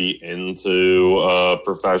cool to be into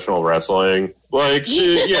professional wrestling. Like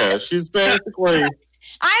she's basically.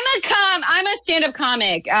 I'm a stand-up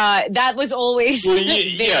comic. That was always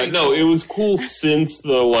it was cool since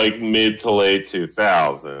the like mid to late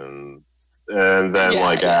 2000s. And then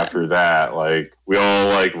after that, like we all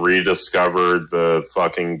like rediscovered the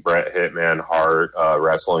fucking Bret Hitman Hart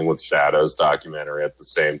Wrestling with Shadows documentary at the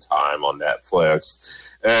same time on Netflix.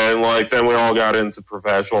 And like then we all got into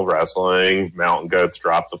professional wrestling. Mountain Goats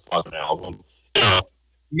dropped the fucking album.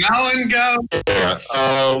 Mountain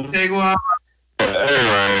Goats. Big one.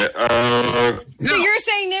 Anyway, so you're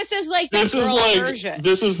saying this is like the girl version?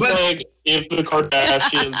 This is like if the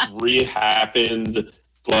Kardashians re-happened,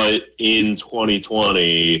 but in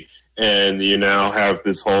 2020, and you now have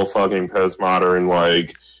this whole fucking postmodern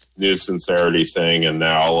like new sincerity thing, and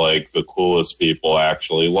now like the coolest people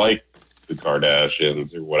actually like the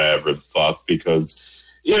Kardashians or whatever the fuck, because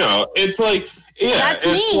it's like. Yeah, that's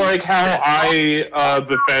it's me. Like how I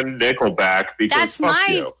defend Nickelback because that's fuck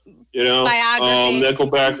my you. biography.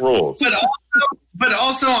 Nickelback rules. But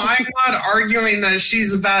also, I'm not arguing that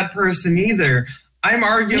she's a bad person either. I'm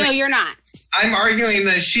arguing. No, you're not. I'm arguing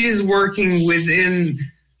that she is working within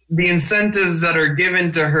the incentives that are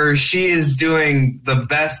given to her. She is doing the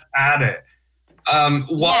best at it.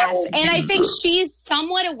 Yes, and I think she's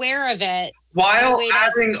somewhat aware of it. While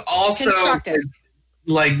adding also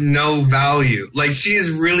like no value. Like she is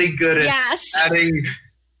really good at adding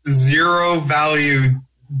zero value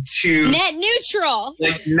to net neutral.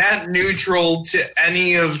 Like net neutral to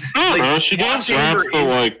any of she got jobs to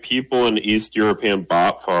like people in East European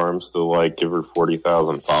bot farms to like give her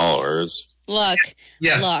 40,000 followers. Look.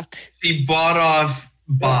 He bought off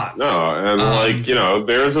bots. No, and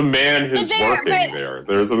there's a man who's working there.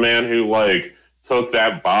 There's a man who like took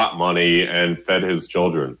that bot money and fed his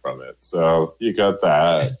children from it. So you got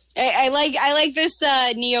that. I like this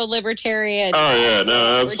neo-libertarian. Oh yeah,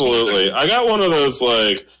 no, absolutely. I got one of those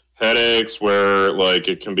like headaches where like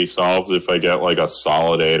it can be solved if I get like a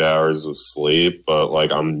solid 8 hours of sleep, but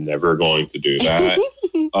like I'm never going to do that.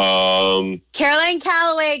 Caroline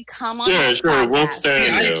Calloway, come on. Yeah, sure. Podcast. We'll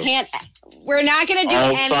stand you. We're not going to do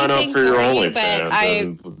anything sign up for your you, but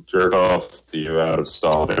and jerk off to you out of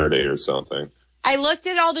solidarity or something. I looked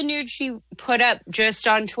at all the nudes she put up just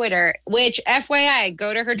on Twitter, which, FYI,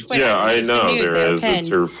 go to her Twitter. Yeah, I know there is. Pinned. It's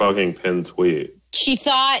her fucking pinned tweet. She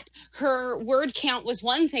thought her word count was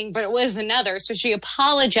one thing, but it was another. So she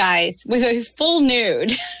apologized with a full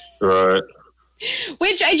nude. Right.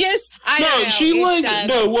 Which I don't know. She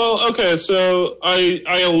okay, so I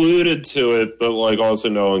alluded to it, but like also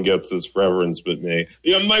no one gets this reference but me.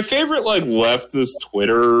 Yeah, my favorite like leftist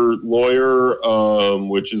Twitter lawyer,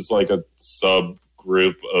 which is like a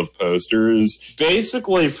subgroup of posters,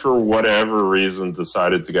 basically for whatever reason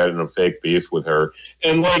decided to get in a fake beef with her.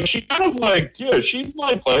 And like she kind of like she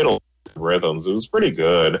like played a rhythms. It was pretty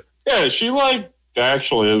good. Yeah, she like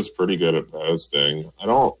actually is pretty good at posting. I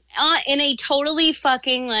don't in a totally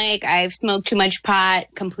fucking, like, I've smoked too much pot,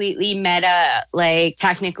 completely meta, like,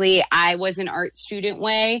 technically I was an art student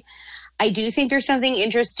way. I do think there's something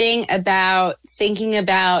interesting about thinking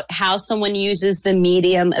about how someone uses the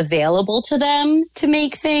medium available to them to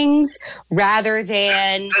make things rather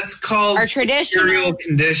than that's called our traditional material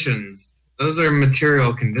conditions. Those are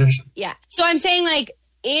material conditions. Yeah. So I'm saying, like,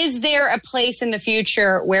 is there a place in the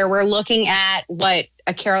future where we're looking at what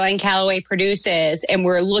a Caroline Calloway produces and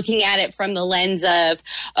we're looking at it from the lens of,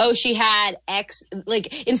 oh, she had X,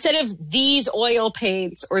 like, instead of these oil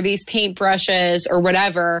paints or these paint brushes or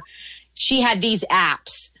whatever, she had these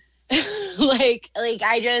apps. like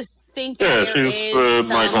I just think that she's the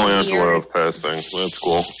Michelangelo of posting. That's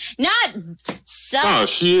cool. Not such. No,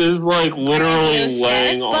 she is like literally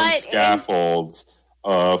laying on scaffolds.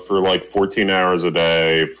 For like 14 hours a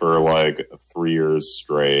day for like 3 years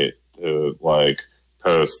straight to like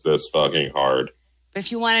post this fucking hard.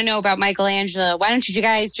 If you want to know about Michelangelo, why don't you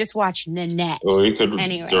guys just watch Nanette? Well, we could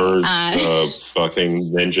anyway. Fucking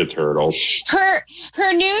Ninja Turtles.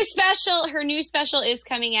 Her new special is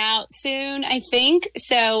coming out soon, I think.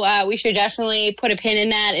 So we should definitely put a pin in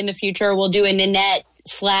that. In the future, we'll do a Nanette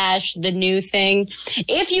 / the new thing.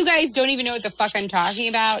 If you guys don't even know what the fuck I'm talking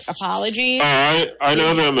about, apologies. I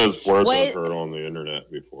know them as words I've heard on the internet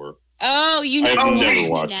before. Oh, you know I've never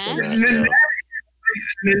watched Nanette.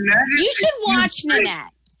 You should watch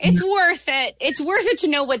Nanette. It's worth it. It's worth it to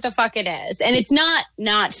know what the fuck it is. And it's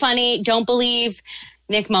not funny. Don't believe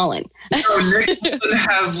Nick Mullen. Nick Mullen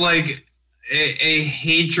has like a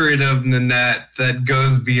hatred of Nanette that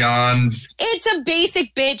goes beyond. It's a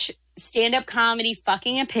basic bitch stand-up comedy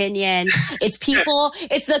fucking opinion. It's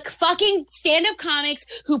the fucking stand-up comics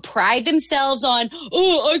who pride themselves on,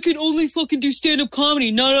 oh, I can only fucking do stand-up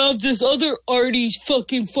comedy, not all of this other arty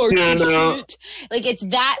fucking farty shit. Like, it's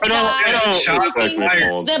that guy who thinks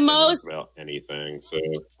it's the most about anything. So,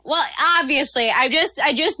 well, obviously, I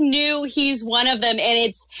just knew he's one of them, and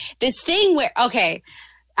it's this thing where, okay,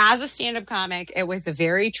 as a stand-up comic, it was a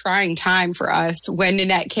very trying time for us when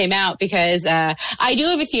Nanette came out because I do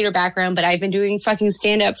have a theater background, but I've been doing fucking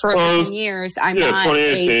stand-up for 10 years. I'm not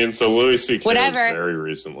 2018, so Louis C.K. was whatever. very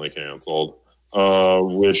recently canceled,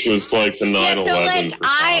 which was like the 9/11 for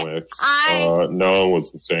comics. No one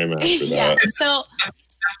was the same after that.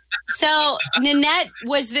 So Nanette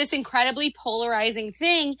was this incredibly polarizing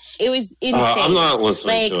thing. It was insane. I'm not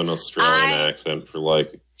listening to an Australian accent for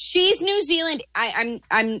like. She's New Zealand. I'm.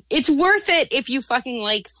 It's worth it if you fucking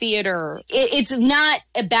like theater. It's not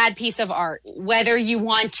a bad piece of art. Whether you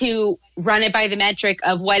want to run it by the metric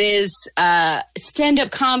of what is stand-up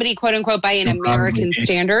comedy, quote unquote, by an American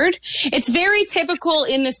standard, it's very typical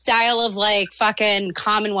in the style of like fucking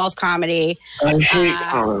Commonwealth comedy. I hate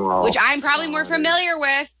Commonwealth, which I'm probably more familiar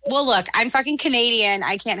with. Well, look, I'm fucking Canadian.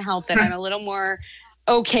 I can't help that. I'm a little more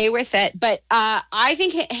okay with it, but I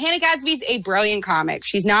think Hannah Gadsby's a brilliant comic.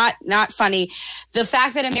 She's not funny. The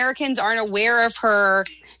fact that Americans aren't aware of her,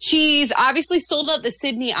 she's obviously sold out the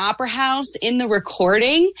Sydney Opera House in the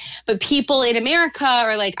recording, but people in America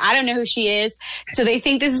are like, I don't know who she is, so they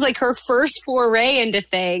think this is like her first foray into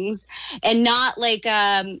things, and not like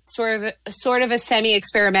sort of a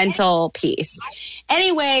semi-experimental piece.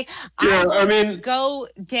 Anyway, I mean, go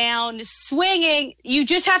down swinging. You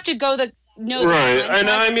just have to go right, and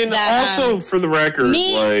I mean, also for the record,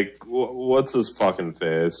 like, what's his fucking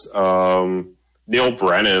face? Neil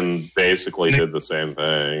Brennan basically did the same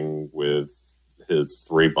thing with his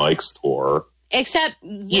 3 Mics tour, except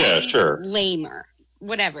sure, lamer.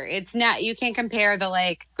 Whatever. It's not. You can't compare the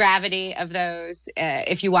like gravity of those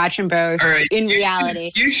if you watch them both in reality.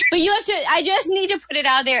 But you have to. I just need to put it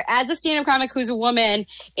out there as a stand-up comic who's a woman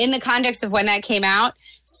in the context of when that came out.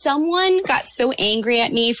 Someone got so angry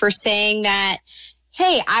at me for saying that,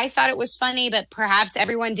 hey, I thought it was funny, but perhaps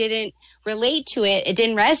everyone didn't relate to it. It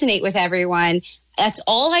didn't resonate with everyone. That's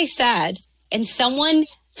all I said. And someone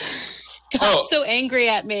got so angry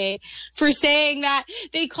at me for saying that.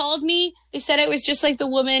 They called me. They said I was just like the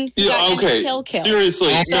woman who got Emmett Till killed.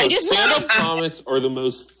 Seriously, So I just stand-up comics are the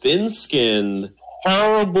most thin-skinned,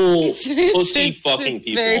 horrible, pussy fucking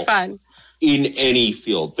people. Very fun. In any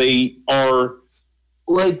field. They are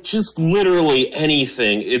like just literally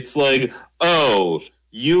anything. It's like, oh,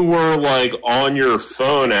 you were like on your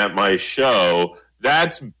phone at my show.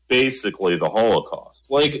 That's basically the Holocaust.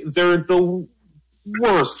 Like, they're the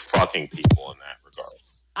worst fucking people in that regard.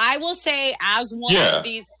 I will say, as one of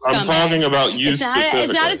these scumbags, I'm talking about you specifically.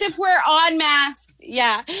 It's not as if we're en masse.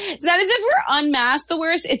 Yeah. It's not as if we're en masse the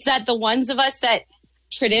worst. It's that the ones of us that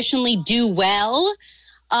traditionally do well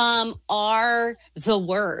are the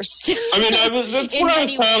worst. I mean, that's what I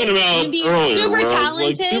was talking about earlier. Super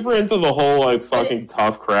talented. Like, super into the whole, like, fucking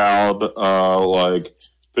tough crowd, like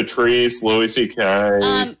Patrice, Louis C.K.,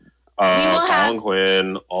 Colin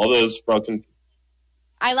Quinn, all those fucking...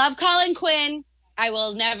 I love Colin Quinn. I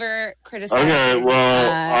will never criticize Okay, him.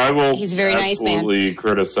 well, I will he's a very nice man. absolutely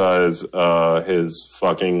criticize his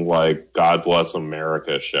fucking, like, God Bless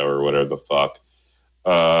America show or whatever the fuck.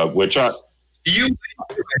 Which I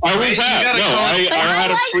had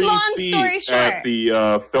a free seat at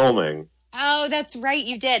the filming. Oh, that's right,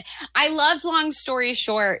 you did. I loved Long Story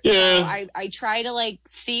Short. Yeah. So I try to like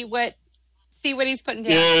see what he's putting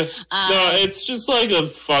down. Yeah. No, it's just like a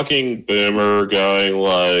fucking boomer going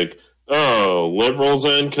like, oh, liberals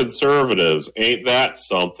and conservatives, ain't that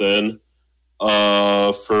something?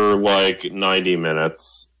 For like 90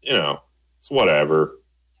 minutes. You know, it's whatever.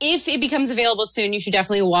 If it becomes available soon, you should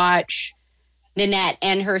definitely watch Nanette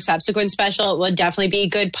and her subsequent special. It will definitely be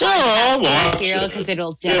good podcast material because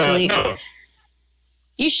it'll definitely. Yeah, no.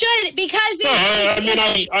 You should, because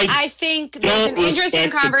I think there's an interesting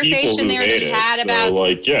conversation there to be had about.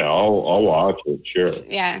 Like, yeah, I'll watch it. Sure.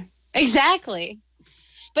 Yeah, exactly.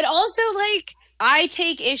 But also, like, I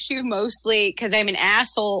take issue mostly because I'm an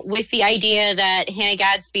asshole with the idea that Hannah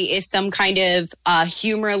Gadsby is some kind of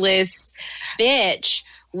humorless bitch.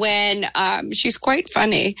 When she's quite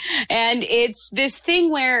funny. And it's this thing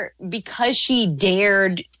where because she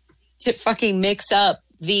dared to fucking mix up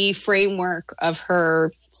the framework of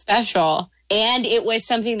her special, and it was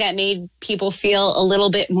something that made people feel a little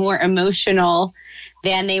bit more emotional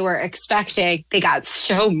than they were expecting, they got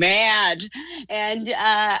so mad. And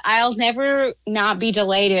I'll never not be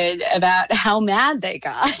delighted about how mad they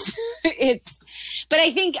got. But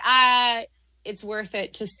I think it's worth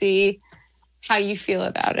it to see how you feel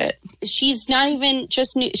about it. She's not even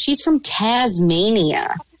just new. She's from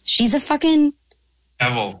Tasmania. She's a fucking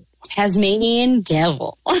devil. Tasmanian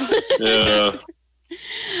devil. Yeah.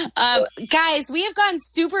 Guys, we have gone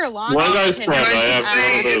super long. One guy said I have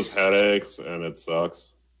one of those headaches and it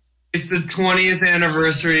sucks. It's the 20th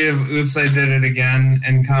anniversary of Oops, I Did It Again,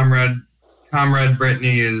 and Comrade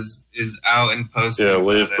Brittany is out and posting. Yeah,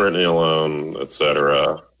 leave Brittany alone,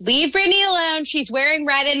 etc. Leave Brittany alone. She's wearing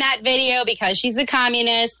red in that video because she's a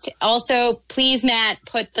communist. Also, please, Matt,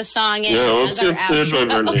 put the song in. Yeah, let's get sued by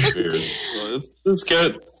Britney Spears. Let's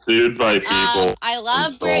get sued by people. I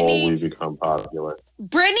love Brittany. We become popular.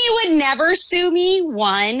 Brittany would never sue me,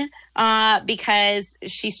 one, because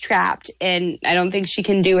she's trapped and I don't think she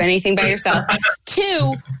can do anything by herself.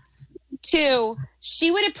 Two, she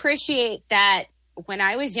would appreciate that when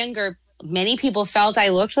I was younger, many people felt I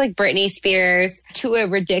looked like Britney Spears to a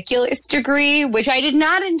ridiculous degree, which I did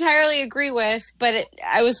not entirely agree with, but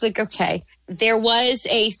I was like, okay. There was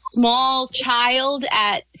a small child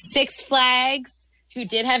at Six Flags who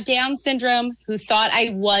did have Down syndrome who thought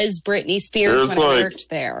I was Britney Spears when I worked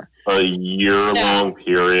there. A year-long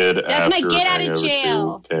period that's after my get out of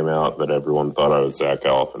jail came out that everyone thought I was Zach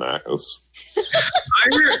Galifianakis. I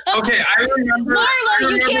remember.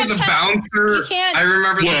 The bouncer. I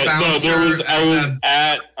remember the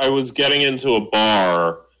bouncer. I was getting into a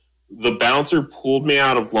bar. The bouncer pulled me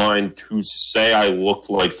out of line to say I looked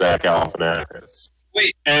like Zach Galifianakis.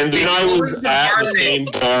 And then I was at the same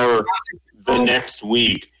bar the next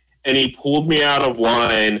week, and he pulled me out of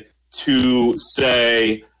line to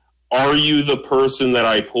say, are you the person that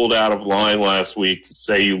I pulled out of line last week to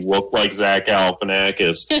say you look like Zach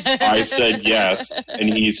Galifianakis? I said yes,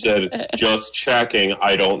 and he said, just checking,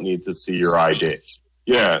 I don't need to see your ID.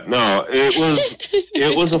 Yeah, no,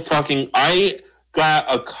 it was a fucking... I got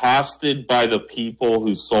accosted by the people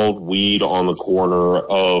who sold weed on the corner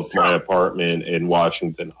of my apartment in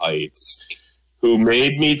Washington Heights, who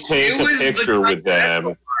made me take a picture with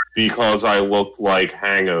them because I looked like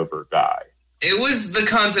Hangover Guy. It was the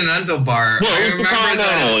Continental Bar. No, it was the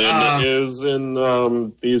Continental. It was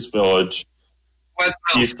in East Village.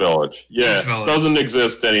 East Village. Yeah, East Village. Doesn't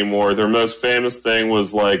exist anymore. Their most famous thing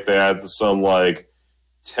was like they had some like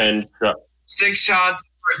 10 6 shots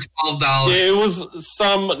for $12. Yeah, it was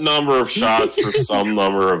some number of shots for some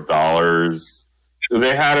number of dollars.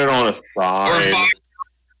 They had it on a sign.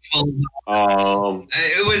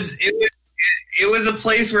 It was a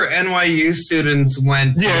place where NYU students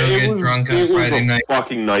went to get drunk on Friday night.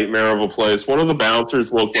 Fucking nightmare of a place. One of the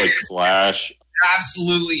bouncers looked like Slash.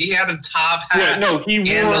 Absolutely, he had a top hat. Yeah, no, he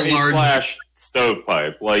wore a Slash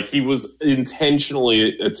stovepipe. Like he was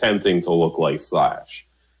intentionally attempting to look like Slash.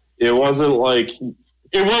 It wasn't like me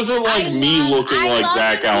looking like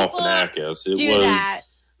Zach Galifianakis. It was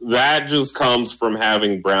that just comes from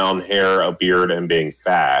having brown hair, a beard, and being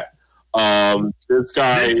fat. This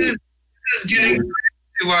guy. This is getting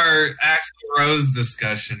to our Axl Rose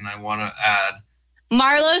discussion. I want to add.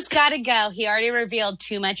 Marlo's got to go. He already revealed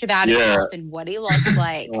too much about himself and what he looks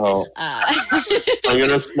like. I'm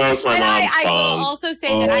gonna smoke my mom's I will also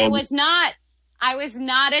say that I was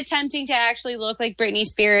not attempting to actually look like Britney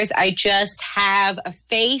Spears. I just have a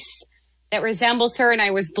face that resembles her, and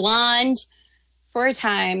I was blonde for a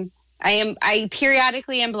time. I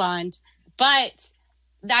periodically am blonde, but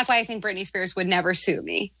that's why I think Britney Spears would never sue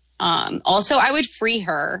me. Also, I would free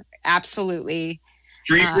her, absolutely.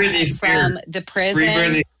 Free Britney Spears. From the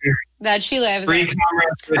prison that she lives in.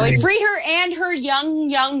 I would free her and her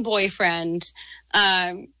young boyfriend,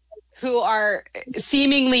 who are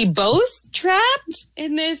seemingly both trapped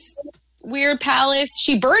in this weird palace.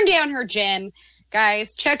 She burned down her gym.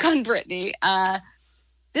 Guys, check on Britney.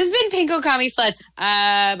 This has been Pinko Commie Sluts.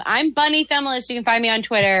 I'm Bunny Themelis. You can find me on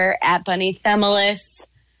Twitter at Bunny Themelis.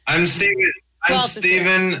 I'm Steven.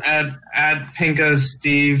 Steven at Pinko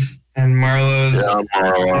Steve and Marlo's. Yeah,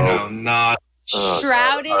 Marlo. Not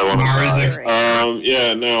shrouded. I'm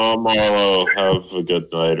Marlo. Have a good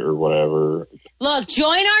night or whatever. Look,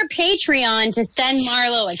 join our Patreon to send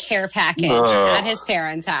Marlo a care package at his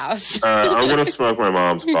parents' house. I'm gonna smoke my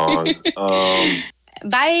mom's bong.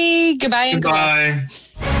 Bye. Goodbye. And goodbye.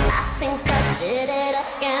 I think I did it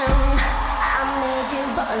again. I made you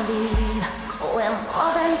believe we're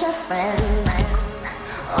more than just friends.